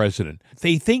other president.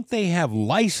 They think they have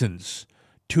license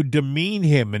to demean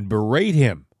him and berate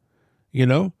him,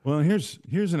 Well, here's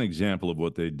an example of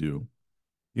what they do.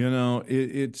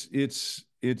 It's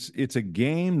a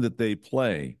game that they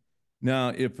play. Now,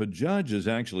 if a judge is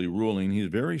actually ruling, he's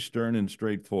very stern and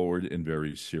straightforward and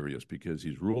very serious because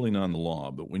he's ruling on the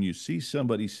law. But when you see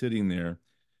somebody sitting there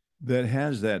that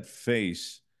has that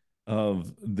face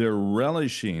of they're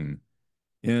relishing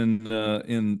in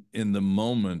the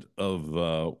moment of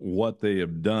what they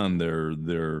have done,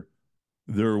 their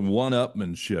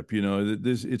one-upmanship,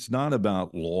 it's not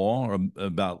about law or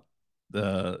about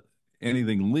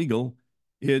anything legal.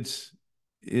 It's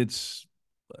it's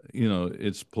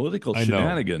political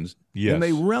shenanigans. Yes. And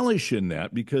they relish in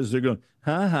that because they're going,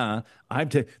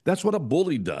 that's what a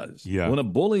bully does. Yeah. When a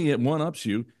bully one-ups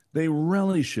you, they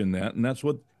relish in that,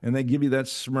 and they give you that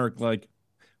smirk like,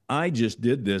 I just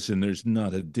did this, and there's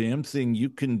not a damn thing you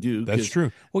can do. That's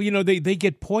true. Well, they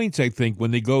get points, I think,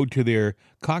 when they go to their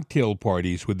cocktail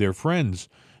parties with their friends,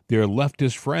 their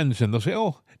leftist friends, and they'll say,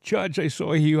 "Oh, Judge, I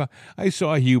saw you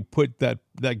put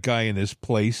that guy in his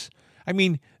place." I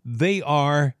mean, they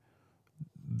are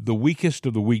the weakest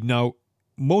of the weak. Now,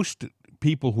 most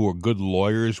people who are good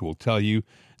lawyers will tell you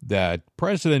that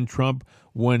President Trump,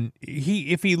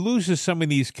 if he loses some of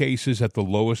these cases at the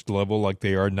lowest level like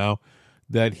they are now,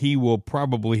 that he will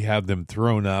probably have them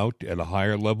thrown out at a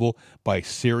higher level by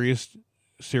serious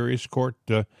court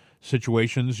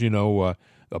situations,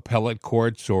 appellate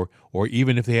courts, or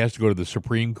even if he has to go to the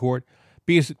Supreme Court,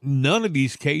 because none of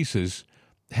these cases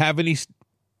have any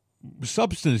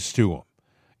substance to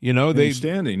them. They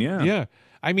standing, yeah. Yeah.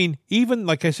 I mean, even,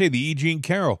 like I say, the E. Jean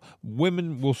Carroll,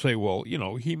 women will say, well,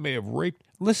 he may have raped.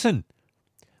 Listen,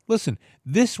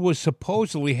 this was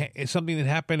supposedly something that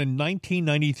happened in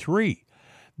 1993.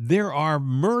 There are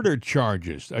murder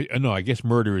charges. I guess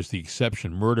murder is the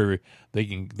exception. Murder, they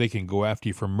can go after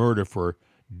you for murder for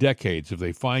decades. If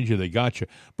they find you, they got you.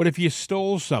 But if you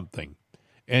stole something,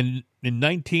 and in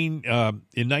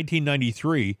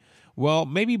 1993, well,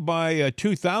 maybe by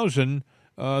 2000,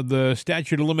 the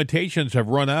statute of limitations have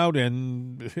run out,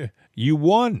 and you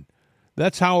won.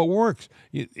 That's how it works.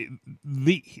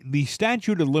 The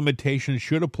statute of limitations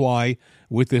should apply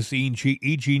with this E.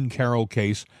 Jean Carroll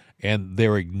case, and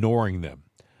they're ignoring them.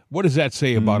 What does that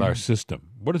say about our system?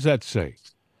 What does that say?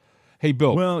 Hey,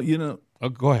 Bill. Well,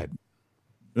 go ahead.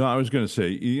 No, I was going to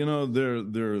say,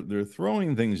 they're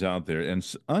throwing things out there and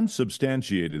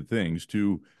unsubstantiated things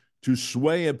to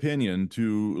sway opinion,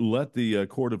 to let the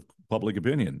court of public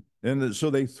opinion, and so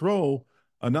they throw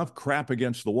enough crap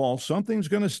against the wall. Something's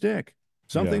going to stick.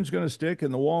 Something's going to stick,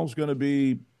 and the wall's going to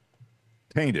be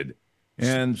painted.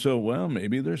 And so, well,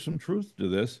 maybe there's some truth to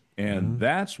this, and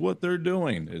that's what they're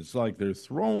doing. It's like they're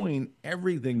throwing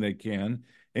everything they can,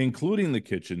 including the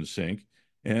kitchen sink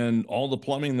and all the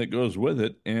plumbing that goes with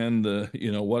it, and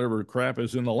whatever crap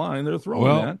is in the line, they're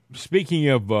throwing that. Speaking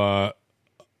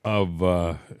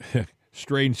of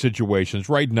strange situations,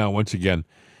 right now, once again,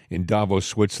 in Davos,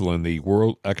 Switzerland, the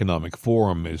World Economic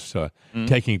Forum is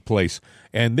taking place.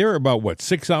 And they're about,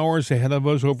 6 hours ahead of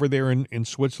us over there in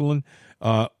Switzerland?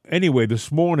 Anyway,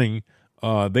 this morning,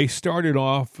 they started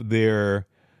off their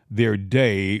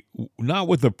day, not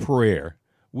with a prayer,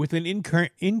 with an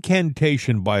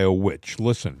incantation by a witch.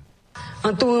 Listen.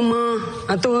 I'm not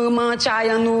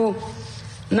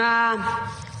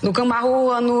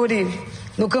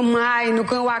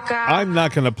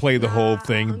going to play the whole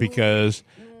thing because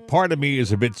part of me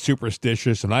is a bit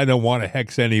superstitious, and I don't want to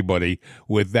hex anybody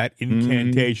with that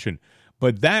incantation.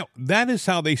 But that is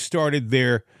how they started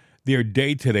their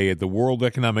day today at the World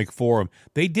Economic Forum.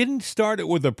 They didn't start it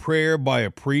with a prayer by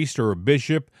a priest or a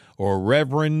bishop or a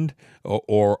reverend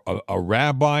or a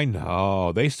rabbi.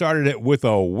 No, they started it with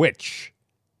a witch.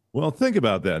 Well, think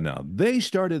about that now. They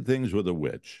started things with a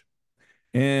witch.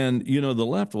 And, the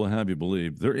left will have you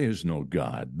believe there is no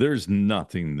God. There's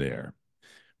nothing there.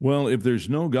 Well, if there's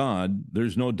no God,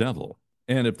 there's no devil.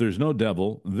 And if there's no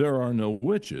devil, there are no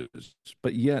witches.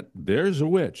 But yet there's a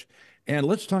witch. And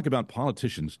let's talk about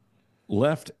politicians,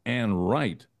 left and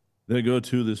right. They go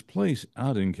to this place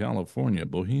out in California,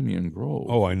 Bohemian Grove.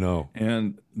 Oh, I know.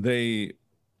 And they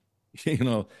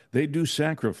do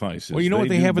sacrifices. Well, you know what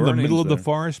they have in the middle of the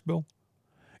forest, Bill?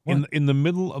 In the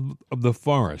middle of the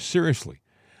forest, seriously.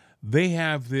 They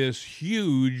have this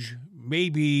huge,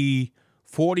 maybe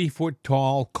 40-foot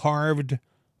tall carved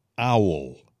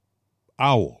owl.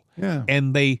 Yeah.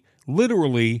 And they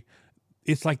literally,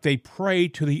 it's like they pray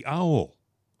to the owl.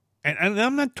 And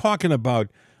I'm not talking about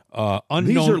unknown.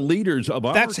 These are leaders of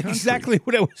our country. That's exactly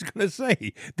what I was going to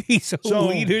say. These are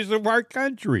leaders of our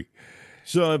country.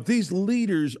 So if these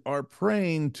leaders are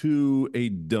praying to a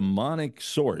demonic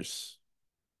source,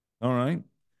 all right,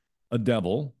 a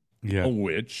devil, a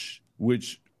witch,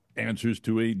 which answers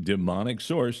to a demonic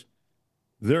source,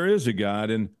 there is a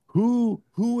God. And who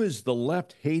is the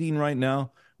left hating right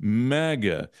now?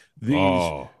 MAGA,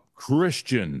 these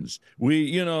Christians.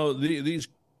 These.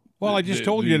 Well, I just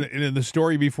told you in the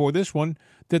story before this one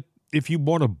that if you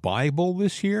bought a Bible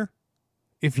this year,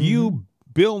 if you,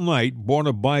 Bill Knight, bought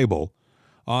a Bible,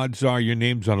 odds are your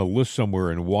name's on a list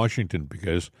somewhere in Washington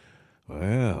because,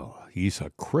 well, he's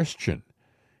a Christian.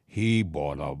 He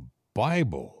bought a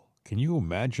Bible. Can you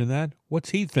imagine that? What's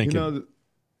he thinking?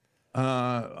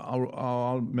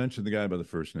 I'll mention the guy by the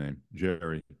first name,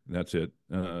 Jerry. That's it.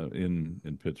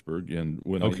 In Pittsburgh, and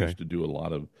when I Okay. used to do a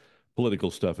lot of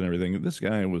political stuff and everything, this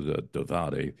guy was a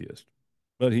devout atheist.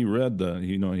 But he read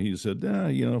he said,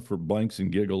 for blanks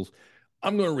and giggles,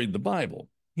 I'm going to read the Bible.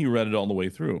 He read it all the way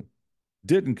through.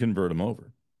 Didn't convert him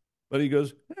over. But he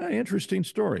goes, interesting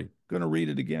story. Going to read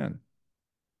it again.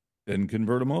 Didn't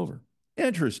convert him over.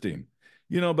 Interesting.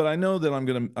 But I know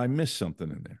that I missed something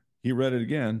in there. He read it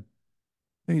again.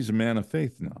 And he's a man of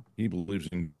faith now. He believes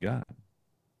in God.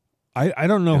 I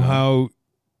don't know how,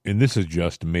 and this is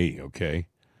just me, okay?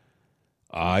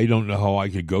 I don't know how I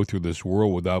could go through this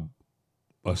world without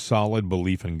a solid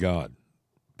belief in God,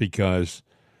 because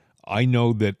I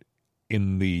know that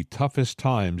in the toughest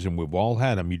times, and we've all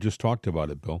had them, you just talked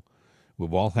about it, Bill,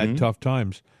 we've all had tough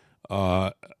times,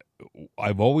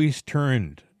 I've always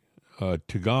turned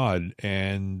to God,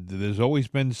 and there's always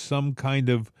been some kind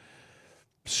of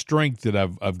strength that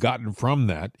I've gotten from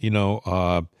that.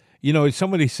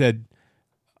 Somebody said,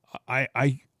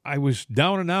 I was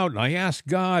down and out, and I asked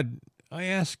God,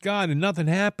 and nothing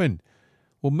happened.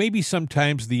 Well, maybe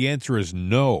sometimes the answer is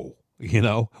no.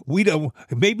 Maybe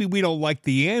we don't like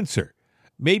the answer.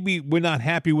 Maybe we're not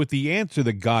happy with the answer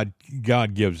that God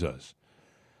gives us.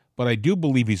 But I do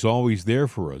believe He's always there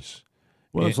for us.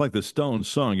 Well, it's like the Stones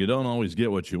song. You don't always get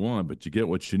what you want, but you get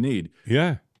what you need.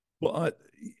 Yeah. Well,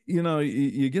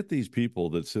 you get these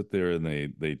people that sit there and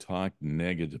they talk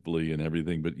negatively and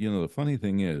everything. But, the funny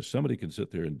thing is, somebody can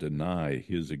sit there and deny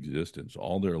His existence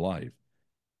all their life.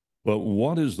 But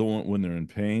what is the one when they're in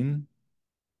pain?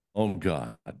 Oh,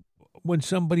 God. When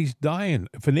somebody's dying,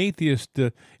 if an atheist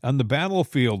on the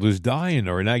battlefield is dying,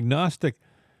 or an agnostic,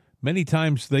 many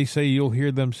times you'll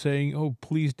hear them saying, "Oh,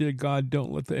 please, dear God,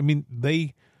 don't let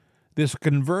there's a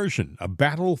conversion, a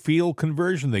battlefield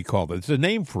conversion, they call it. It's a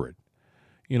name for it.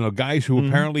 Guys who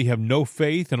apparently have no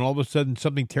faith, and all of a sudden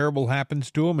something terrible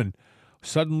happens to them, and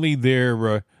suddenly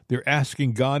they're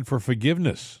asking God for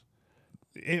forgiveness.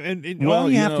 And all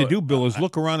you have to do, Bill, is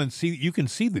look around and see. You can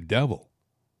see the devil.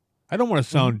 I don't want to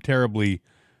sound terribly,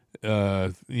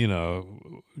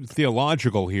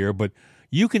 theological here, but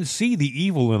you can see the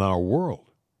evil in our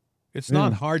world. It's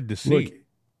not hard to see. Look,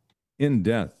 in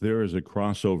death, there is a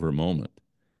crossover moment.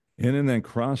 And in that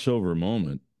crossover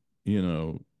moment,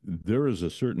 there is a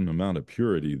certain amount of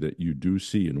purity that you do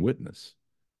see and witness.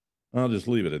 I'll just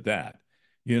leave it at that.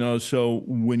 So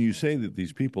when you say that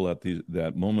these people at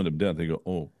that moment of death, they go,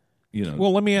 oh,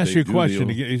 Well, let me ask you a question.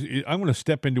 I'm going to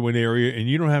step into an area, and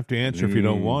you don't have to answer if you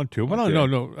don't want to. Well, okay.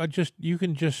 No. You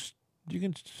can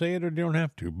say it, or you don't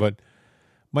have to. But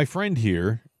my friend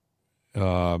here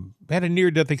had a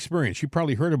near-death experience. You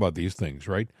probably heard about these things,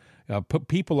 right? Put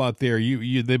people out there.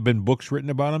 There've been books written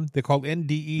about them. They're called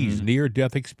NDEs,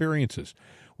 near-death experiences,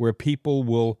 where people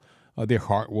will their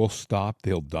heart will stop.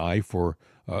 They'll die for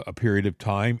a period of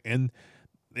time, and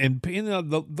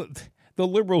the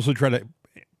liberals will try to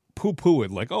poo-poo it,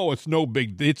 like, oh, it's no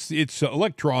big. It's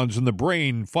electrons in the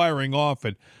brain firing off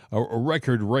at a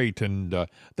record rate, and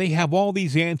they have all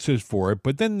these answers for it.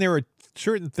 But then there are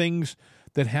certain things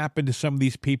that happen to some of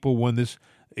these people when this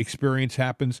experience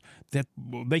happens that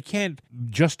they can't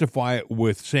justify it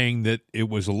with saying that it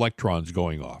was electrons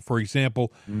going off. For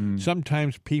example,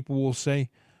 sometimes people will say,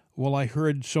 well, I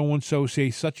heard so-and-so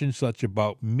say such and such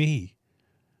about me.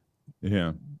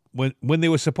 Yeah. When they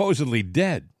were supposedly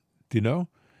dead,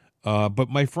 But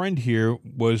my friend here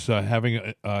was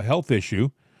having a health issue,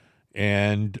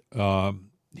 and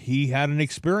he had an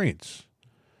experience.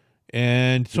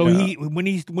 And so when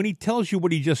he tells you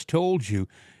what he just told you,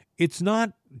 it's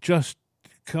not just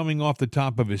coming off the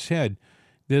top of his head.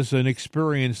 There's an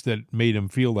experience that made him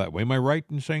feel that way. Am I right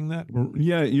in saying that?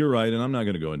 Yeah, you're right, and I'm not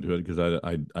going to go into it because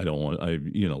I don't want.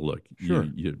 Look, sure.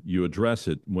 You address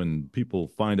it when people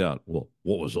find out. Well,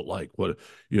 what was it like? What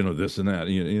this and that.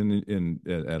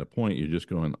 At a point, you're just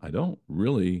going. I don't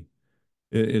really.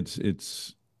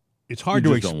 It's hard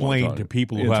to explain to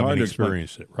people who haven't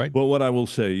experienced it, right? Well, what I will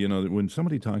say, when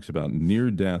somebody talks about near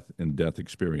death and death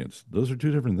experience, those are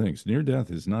two different things. Near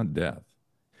death is not death.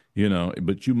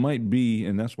 But you might be,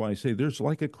 and that's why I say there's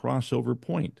like a crossover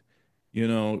point.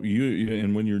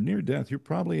 And when you're near death, you're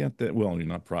probably at that. Well, you're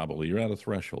not probably. You're at a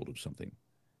threshold of something.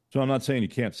 So I'm not saying you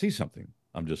can't see something.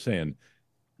 I'm just saying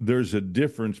there's a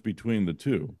difference between the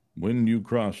two. When you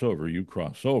cross over, you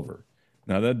cross over.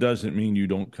 Now that doesn't mean you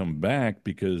don't come back,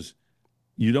 because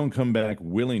you don't come back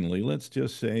willingly. Let's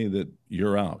just say that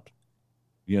you're out.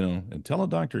 Until a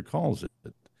doctor calls it,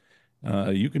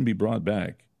 you can be brought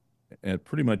back at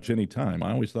pretty much any time.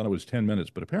 I always thought it was 10 minutes,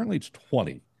 but apparently it's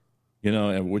 20,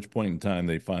 at which point in time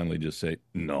they finally just say,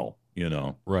 no,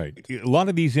 Right. A lot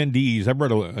of these NDEs, I've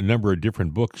read a number of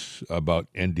different books about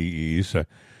NDEs.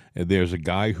 There's a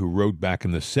guy who wrote back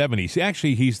in the 70s.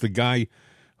 Actually, he's the guy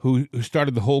who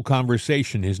started the whole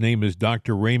conversation. His name is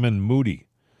Dr. Raymond Moody,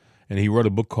 and he wrote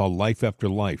a book called Life After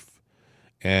Life.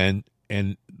 And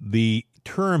the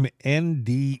term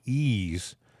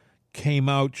NDEs came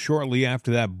out shortly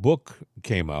after that book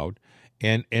came out,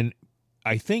 and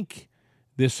I think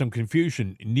there's some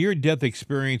confusion. Near-death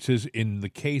experiences in the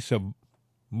case of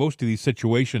most of these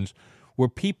situations were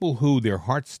people who their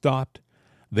heart stopped,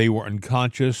 they were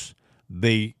unconscious,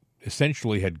 they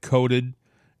essentially had coded,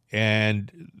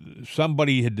 and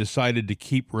somebody had decided to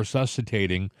keep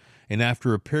resuscitating, and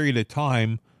after a period of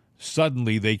time,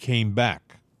 suddenly they came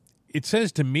back. It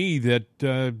says to me that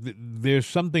there's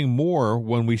something more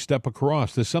when we step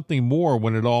across. There's something more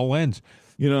when it all ends.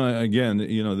 Again,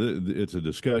 it's a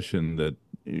discussion that,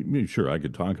 sure, I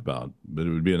could talk about, but it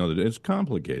would be another day. It's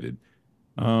complicated.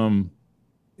 And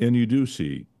you do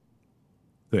see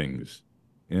things.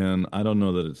 And I don't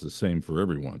know that it's the same for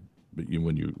everyone. But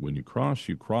when you cross,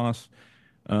 you cross.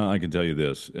 I can tell you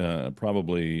this,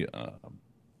 probably,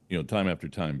 time after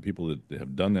time, people that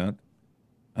have done that,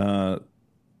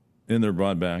 and they're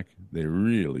brought back, they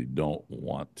really don't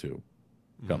want to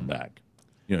come back.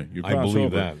 You cross I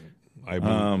believe over. that.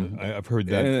 I've heard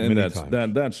that and many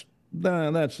times.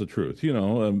 That's the truth.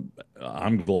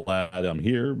 I'm glad I'm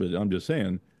here, but I'm just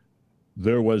saying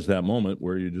there was that moment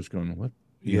where you're just going, what?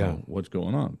 What's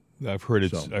going on? I've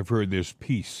heard I've heard there's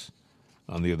peace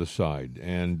on the other side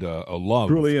and a love.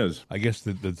 Truly is. I guess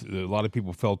that a lot of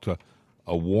people felt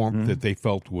a warmth that they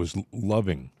felt was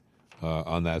loving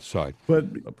on that side. But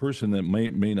a person that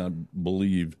may not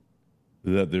believe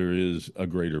that there is a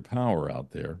greater power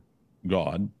out there,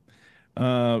 God,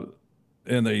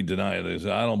 and they deny it. They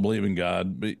say, I don't believe in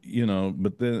God,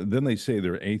 but then they say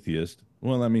they're atheist.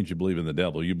 Well, that means you believe in the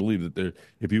devil. You believe that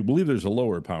if you believe there's a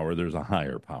lower power, there's a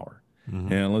higher power.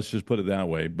 Mm-hmm. And let's just put it that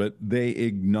way. But they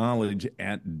acknowledge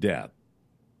at death,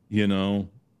 that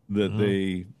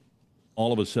they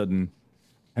all of a sudden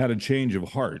had a change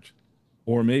of heart.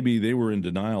 Or maybe they were in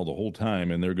denial the whole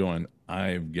time and they're going,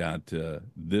 I've got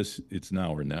this, it's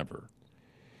now or never.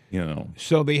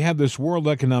 So they have this World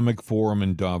Economic Forum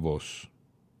in Davos.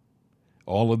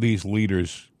 All of these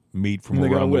leaders meet from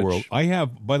around the world. I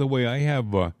have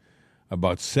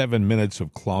about 7 minutes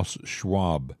of Klaus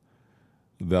Schwab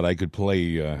that I could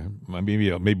play.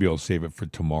 Maybe I'll save it for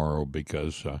tomorrow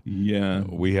because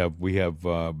we have.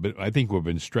 But I think we've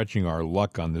been stretching our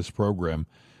luck on this program,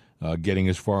 getting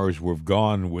as far as we've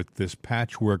gone with this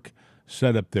patchwork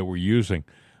setup that we're using.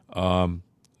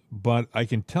 But I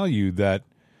can tell you that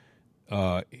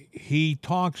he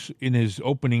talks in his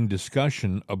opening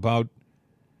discussion about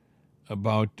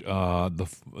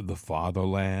the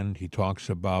fatherland. He talks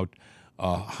about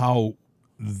how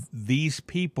these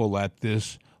people at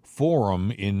this forum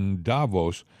in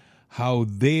Davos, how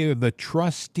they're the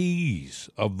trustees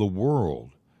of the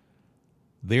world.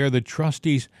 They're the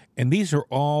trustees, and these are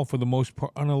all, for the most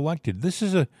part, unelected.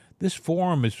 This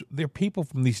forum they're people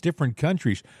from these different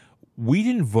countries. We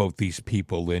didn't vote these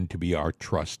people in to be our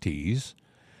trustees.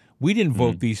 We didn't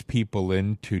vote these people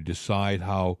in to decide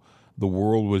how the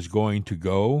world was going to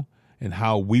go and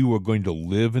how we were going to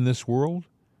live in this world.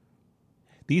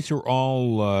 These are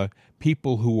all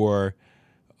people who are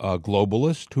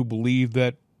globalists who believe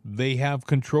that they have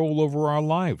control over our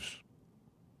lives.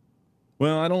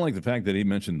 Well, I don't like the fact that he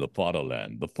mentioned the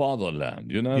fatherland. The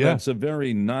fatherland, that's a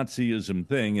very Nazism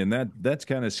thing, and that's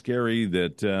kind of scary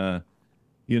that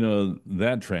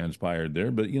that transpired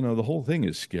there. But the whole thing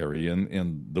is scary,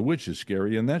 and the witch is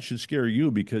scary, and that should scare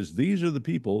you because these are the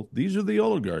people, these are the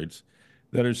oligarchs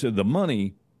that are said the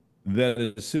money that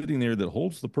is sitting there that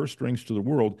holds the purse strings to the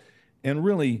world. And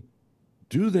really,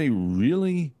 do they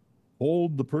really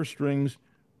hold the purse strings,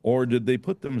 or did they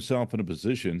put themselves in a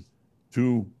position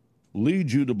to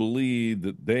lead you to believe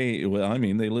that they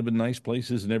live in nice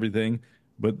places and everything,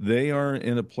 but they are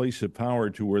in a place of power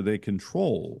to where they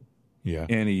control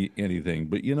anything.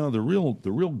 But the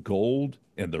real gold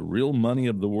and the real money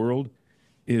of the world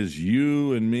is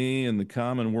you and me and the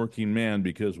common working man,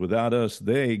 because without us,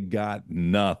 they got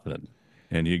nothing.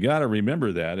 And you got to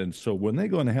remember that. And so when they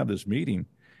go and have this meeting,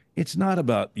 it's not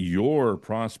about your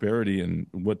prosperity and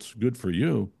what's good for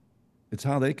you. It's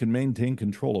how they can maintain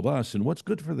control of us and what's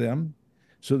good for them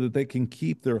so that they can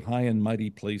keep their high and mighty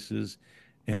places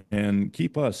and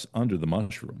keep us under the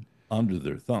mushroom, under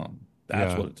their thumb.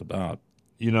 That's what it's about.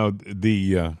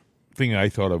 The thing I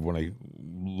thought of when I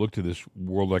looked at this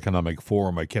World Economic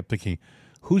Forum, I kept thinking,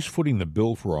 who's footing the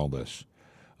bill for all this?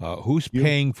 Who's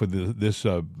paying for this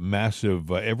massive,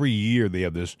 every year they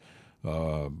have this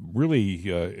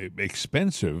really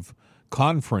expensive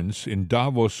conference in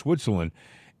Davos, Switzerland.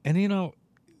 And,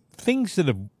 things that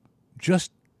have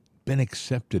just been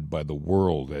accepted by the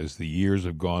world as the years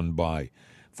have gone by.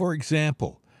 For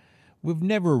example, we've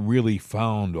never really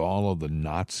found all of the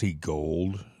Nazi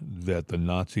gold that the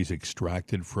Nazis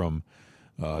extracted from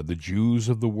the Jews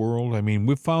of the world. I mean,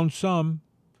 we've found some,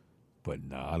 but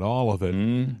not all of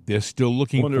it. They're still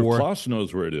looking wonder for. If Klaus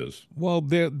knows where it is. Well,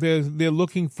 they're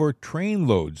looking for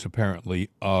trainloads, apparently,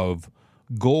 of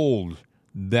gold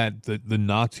that the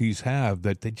Nazis have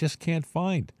that they just can't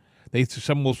find.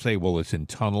 Some will say, well, it's in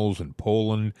tunnels in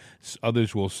Poland.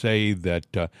 Others will say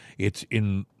that it's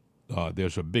in.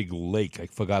 There's a big lake. I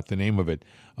forgot the name of it.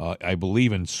 I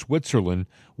believe in Switzerland,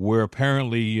 where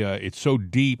apparently it's so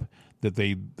deep that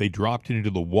they dropped it into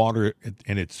the water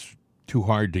and it's too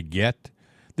hard to get.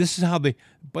 This is how they.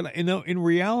 But in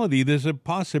reality, there's a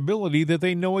possibility that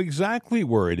they know exactly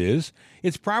where it is.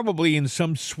 It's probably in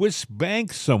some Swiss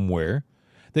bank somewhere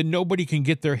that nobody can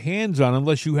get their hands on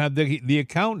unless you have the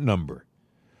account number.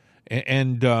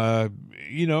 And they're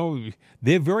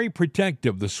very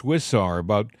protective, the Swiss are,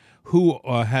 about who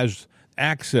has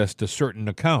access to certain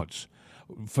accounts.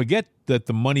 Forget that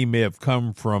the money may have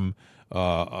come from,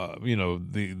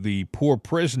 the poor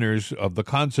prisoners of the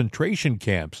concentration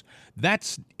camps.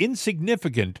 That's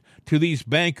insignificant to these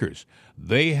bankers.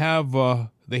 They have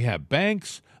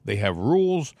banks, they have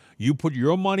rules. You put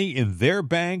your money in their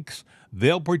banks,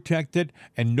 they'll protect it,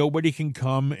 and nobody can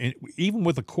come, even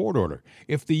with a court order.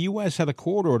 If the U.S. had a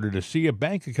court order to see a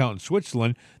bank account in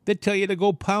Switzerland, they'd tell you to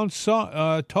go pound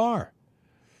tar.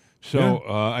 So,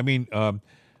 yeah.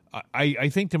 I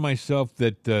think to myself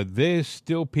that there's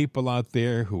still people out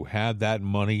there who have that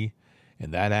money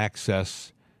and that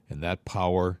access and that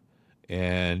power,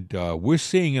 and we're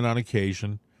seeing it on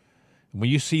occasion. When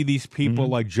you see these people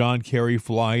like John Kerry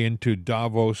fly into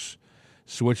Davos,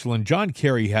 Switzerland, John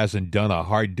Kerry hasn't done a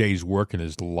hard day's work in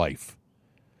his life.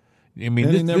 I mean,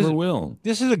 and he never will.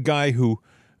 This is a guy who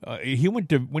when he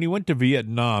went to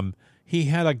Vietnam, he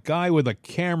had a guy with a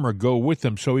camera go with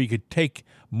him so he could take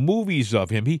movies of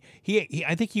him. He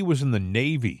I think he was in the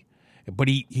Navy, but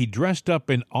he dressed up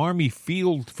in Army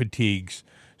field fatigues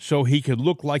so he could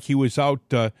look like he was out,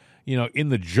 in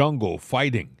the jungle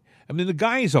fighting. I mean, the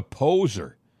guy is a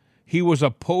poser. He was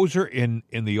a poser in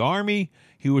the Army.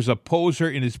 He was a poser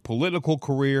in his political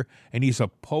career, and he's a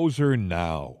poser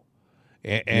now.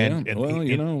 And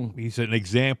he's an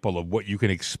example of what you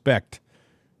can expect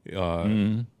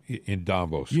in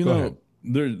Davos. Go ahead.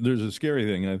 There's a scary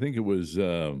thing. I think it was,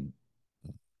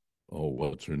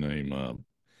 what's her name?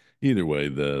 Either way,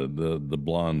 the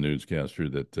blonde newscaster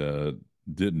that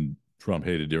Trump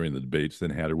hated during the debates, then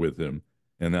had her with him,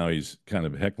 and now he's kind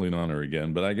of heckling on her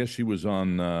again. But I guess she was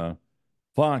on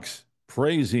Fox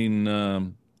praising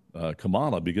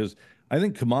Kamala, because I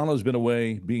think Kamala's been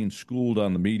away being schooled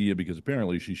on the media, because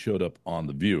apparently she showed up on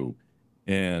The View.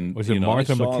 And was it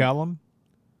Martha McCallum?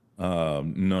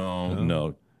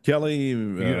 No. Kelly.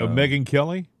 Megyn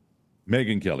Kelly?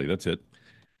 Megyn Kelly, that's it.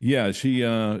 Yeah, she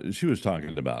was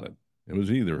talking about it. It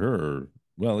was either her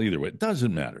either way. It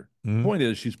doesn't matter. The point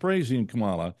is, she's praising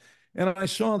Kamala. And I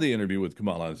saw the interview with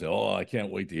Kamala and said, I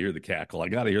can't wait to hear the cackle. I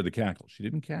got to hear the cackle. She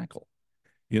didn't cackle.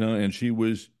 And she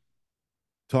was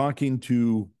talking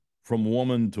from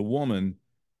woman to woman.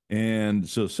 And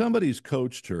so somebody's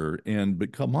coached her,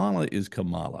 but Kamala is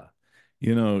Kamala.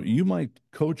 You might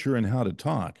coach her in how to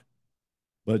talk,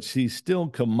 but she's still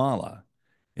Kamala.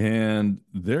 And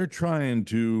they're trying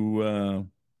to,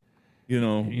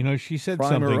 she said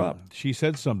prime something. her up. She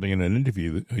said something in an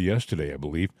interview yesterday, I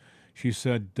believe. She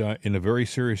said, in a very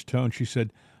serious tone, she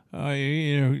said,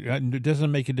 it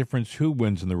doesn't make a difference who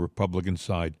wins on the Republican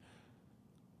side.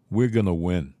 We're going to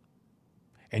win.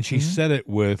 And she said it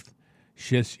with,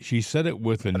 she said it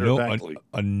with a knowing,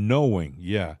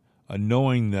 a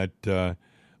knowing that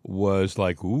was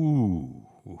like, ooh,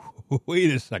 wait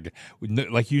a second.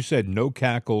 Like you said, no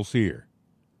cackles here,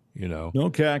 No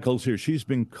cackles here. She's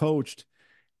been coached,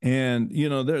 and,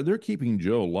 they're keeping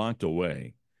Joe locked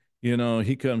away.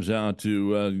 He comes out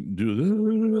to do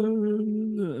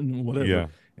whatever,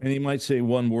 and he might say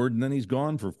one word, and then he's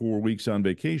gone for 4 weeks on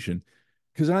vacation,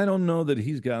 because I don't know that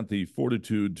he's got the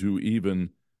fortitude to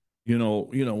even,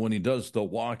 when he does the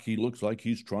walk, he looks like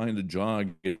he's trying to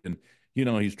jog, and,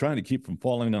 he's trying to keep from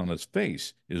falling on his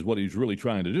face is what he's really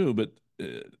trying to do. But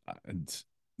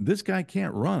this guy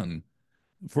can't run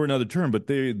for another term, but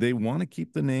they want to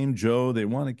keep the name Joe. They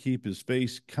want to keep his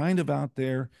face kind of out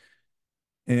there.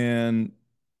 And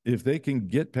if they can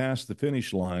get past the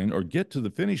finish line, or get to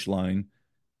the finish line,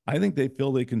 I think they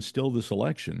feel they can steal this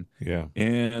election. Yeah.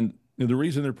 And the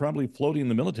reason they're probably floating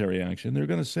the military action, they're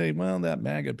going to say, well, that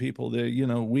MAGA people,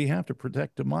 we have to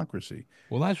protect democracy.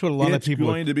 Well, that's what a lot of people...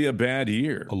 It's going to be a bad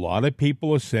year. A lot of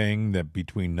people are saying that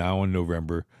between now and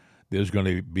November, there's going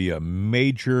to be a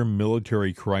major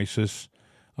military crisis.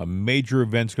 A major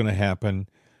event's going to happen,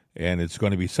 and it's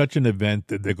going to be such an event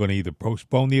that they're going to either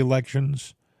postpone the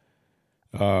elections,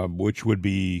 which would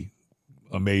be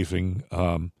amazing.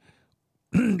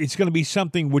 It's going to be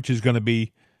something which is going to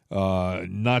be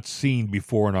not seen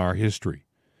before in our history.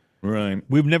 Right.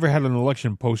 We've never had an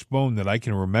election postponed that I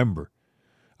can remember.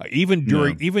 Even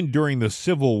during the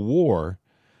Civil War,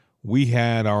 we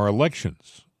had our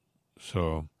elections.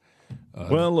 So,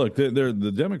 well, look,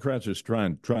 the Democrats are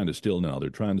trying to steal now. They're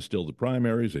trying to steal the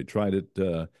primaries. They tried it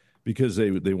because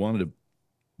they wanted to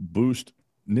boost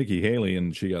Nikki Haley,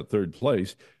 and she got third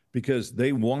place because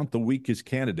they want the weakest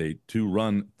candidate to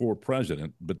run for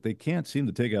president, but they can't seem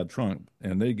to take out Trump.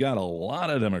 And they got a lot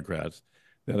of Democrats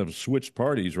that have switched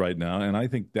parties right now, and I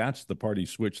think that's the party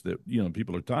switch that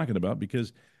people are talking about,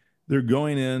 because they're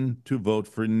going in to vote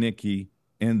for Nikki,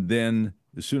 and then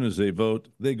as soon as they vote,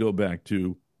 they go back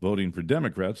to voting for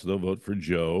Democrats. They'll vote for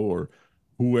Joe or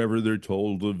whoever they're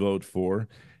told to vote for.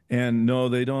 And no,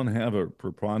 they don't have a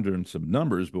preponderance of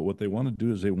numbers, but what they want to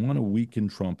do is they want to weaken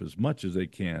Trump as much as they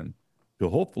can to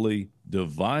hopefully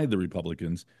divide the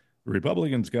Republicans. The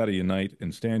Republicans got to unite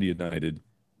and stand united,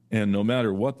 and no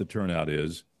matter what the turnout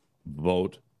is,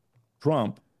 vote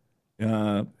Trump.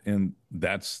 And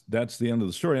that's the end of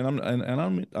the story. And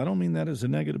I don't mean that as a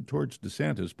negative towards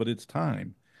DeSantis, but it's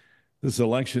time. This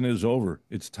election is over.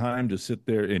 It's time to sit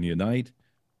there and unite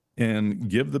and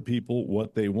give the people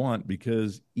what they want,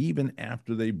 because even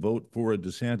after they vote for a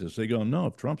DeSantis, they go, no,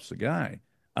 if Trump's the guy,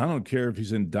 I don't care if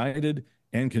he's indicted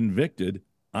and convicted,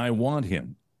 I want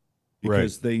him.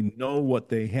 Because they know what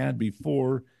they had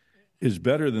before is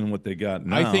better than what they got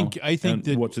now. I think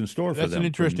that what's in store for them. That's an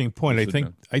interesting point. I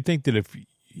think that if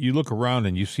you look around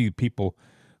and you see people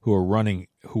who are running,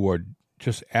 who are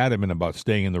just adamant about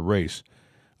staying in the race,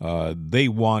 they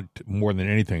want more than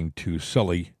anything to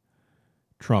sully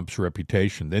Trump's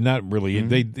reputation. They're not really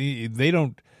they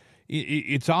don't.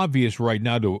 It's obvious right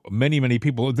now to many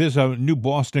people. There's a new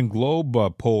Boston Globe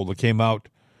poll that came out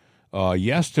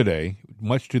yesterday,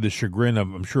 much to the chagrin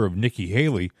of, I'm sure, of Nikki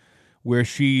Haley, where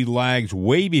she lags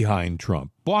way behind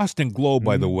Trump. Boston Globe,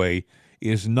 by the way,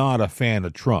 is not a fan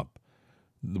of Trump.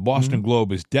 The Boston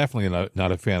Globe is definitely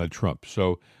not a fan of Trump.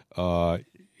 So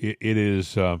it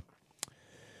is.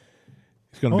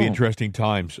 It's going to be interesting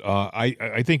times.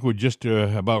 I think we're just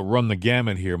about run the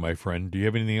gamut here, my friend. Do you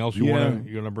have anything else you want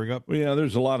to bring up? Well, yeah,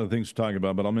 there's a lot of things to talk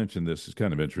about, but I'll mention this. It's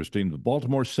kind of interesting. The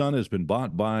Baltimore Sun has been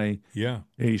bought by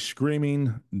a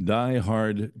screaming,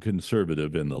 diehard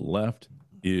conservative, and the left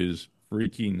is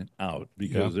freaking out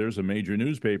because there's a major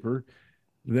newspaper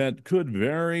that could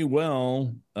very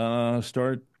well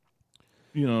start,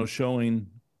 showing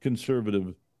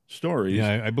conservative stories.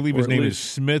 Yeah, I believe his name is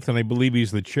Smith, and I believe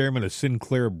he's the chairman of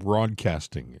Sinclair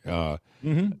Broadcasting. The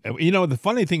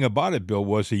funny thing about it, Bill,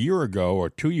 was a year ago or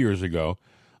 2 years ago,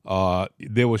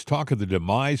 there was talk of the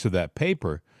demise of that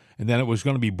paper, and then it was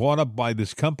going to be bought up by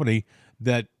this company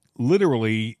that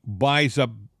literally buys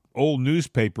up old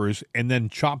newspapers and then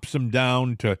chops them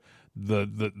down to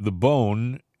the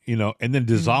bone, and then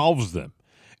dissolves them.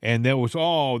 And there was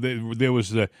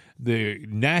the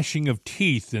gnashing of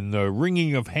teeth and the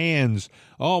wringing of hands.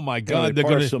 Oh my God! They're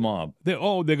going to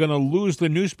they're going to lose the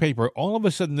newspaper. All of a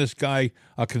sudden, this guy,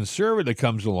 a conservative,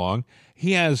 comes along.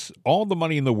 He has all the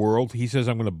money in the world. He says,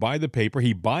 "I'm going to buy the paper."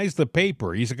 He buys the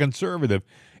paper. He's a conservative,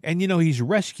 and he's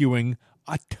rescuing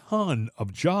a ton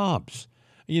of jobs.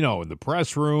 In the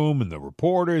press room and the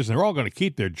reporters, and they're all going to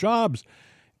keep their jobs.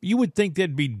 You would think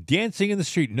they'd be dancing in the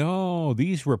street. No,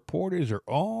 these reporters are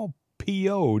all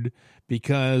PO'd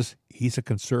because he's a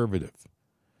conservative.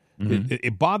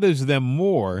 It bothers them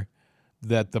more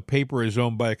that the paper is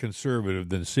owned by a conservative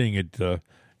than seeing it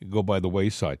go by the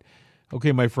wayside.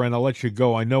 Okay, my friend, I'll let you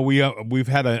go. I know we've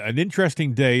had an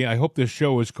interesting day. I hope this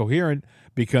show is coherent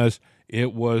because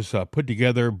it was put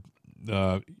together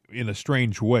in a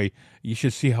strange way. You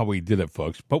should see how we did it,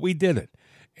 folks. But we did it.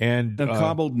 And a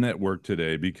cobbled network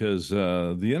today because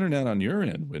the internet on your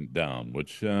end went down,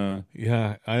 which ironic.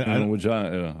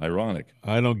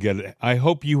 I don't get it. I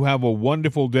hope you have a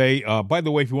wonderful day. By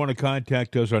the way, if you want to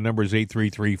contact us, our number is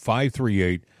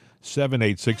 833-538-7868.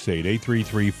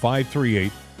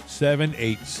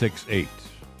 833-538-7868.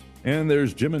 And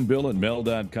there's Jim and Bill at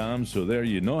mail.com. So there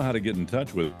you know how to get in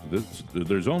touch with this.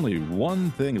 There's only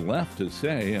one thing left to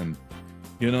say, and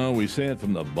we say it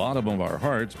from the bottom of our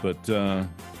hearts, but,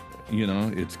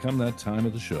 it's come that time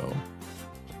of the show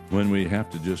when we have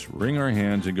to just wring our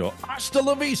hands and go, hasta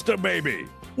la vista, baby.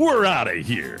 We're out of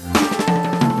here.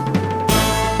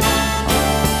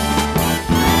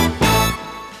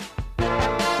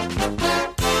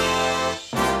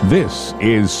 This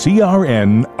is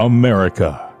CRN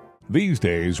America. These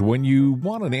days, when you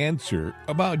want an answer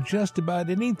about just about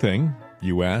anything,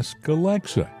 you ask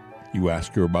Alexa. You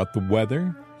ask her about the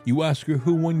weather. You ask her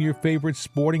who won your favorite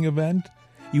sporting event.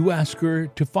 You ask her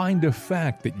to find a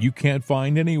fact that you can't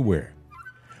find anywhere.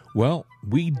 Well,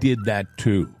 we did that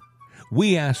too.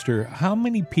 We asked her how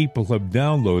many people have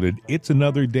downloaded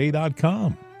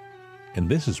it'sanotherday.com. And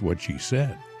this is what she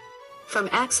said. From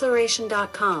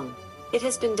acceleration.com. It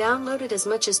has been downloaded as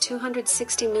much as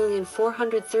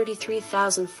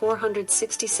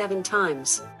 260,433,467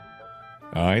 times.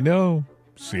 I know.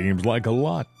 Seems like a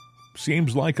lot.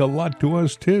 Seems like a lot to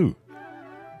us, too.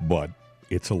 But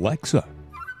it's Alexa.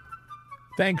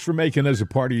 Thanks for making us a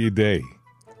part of your day.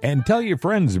 And tell your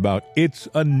friends about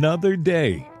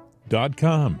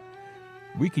it'sanotherday.com.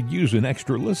 We could use an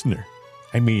extra listener.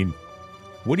 I mean,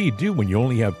 what do you do when you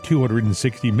only have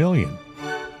 260 million?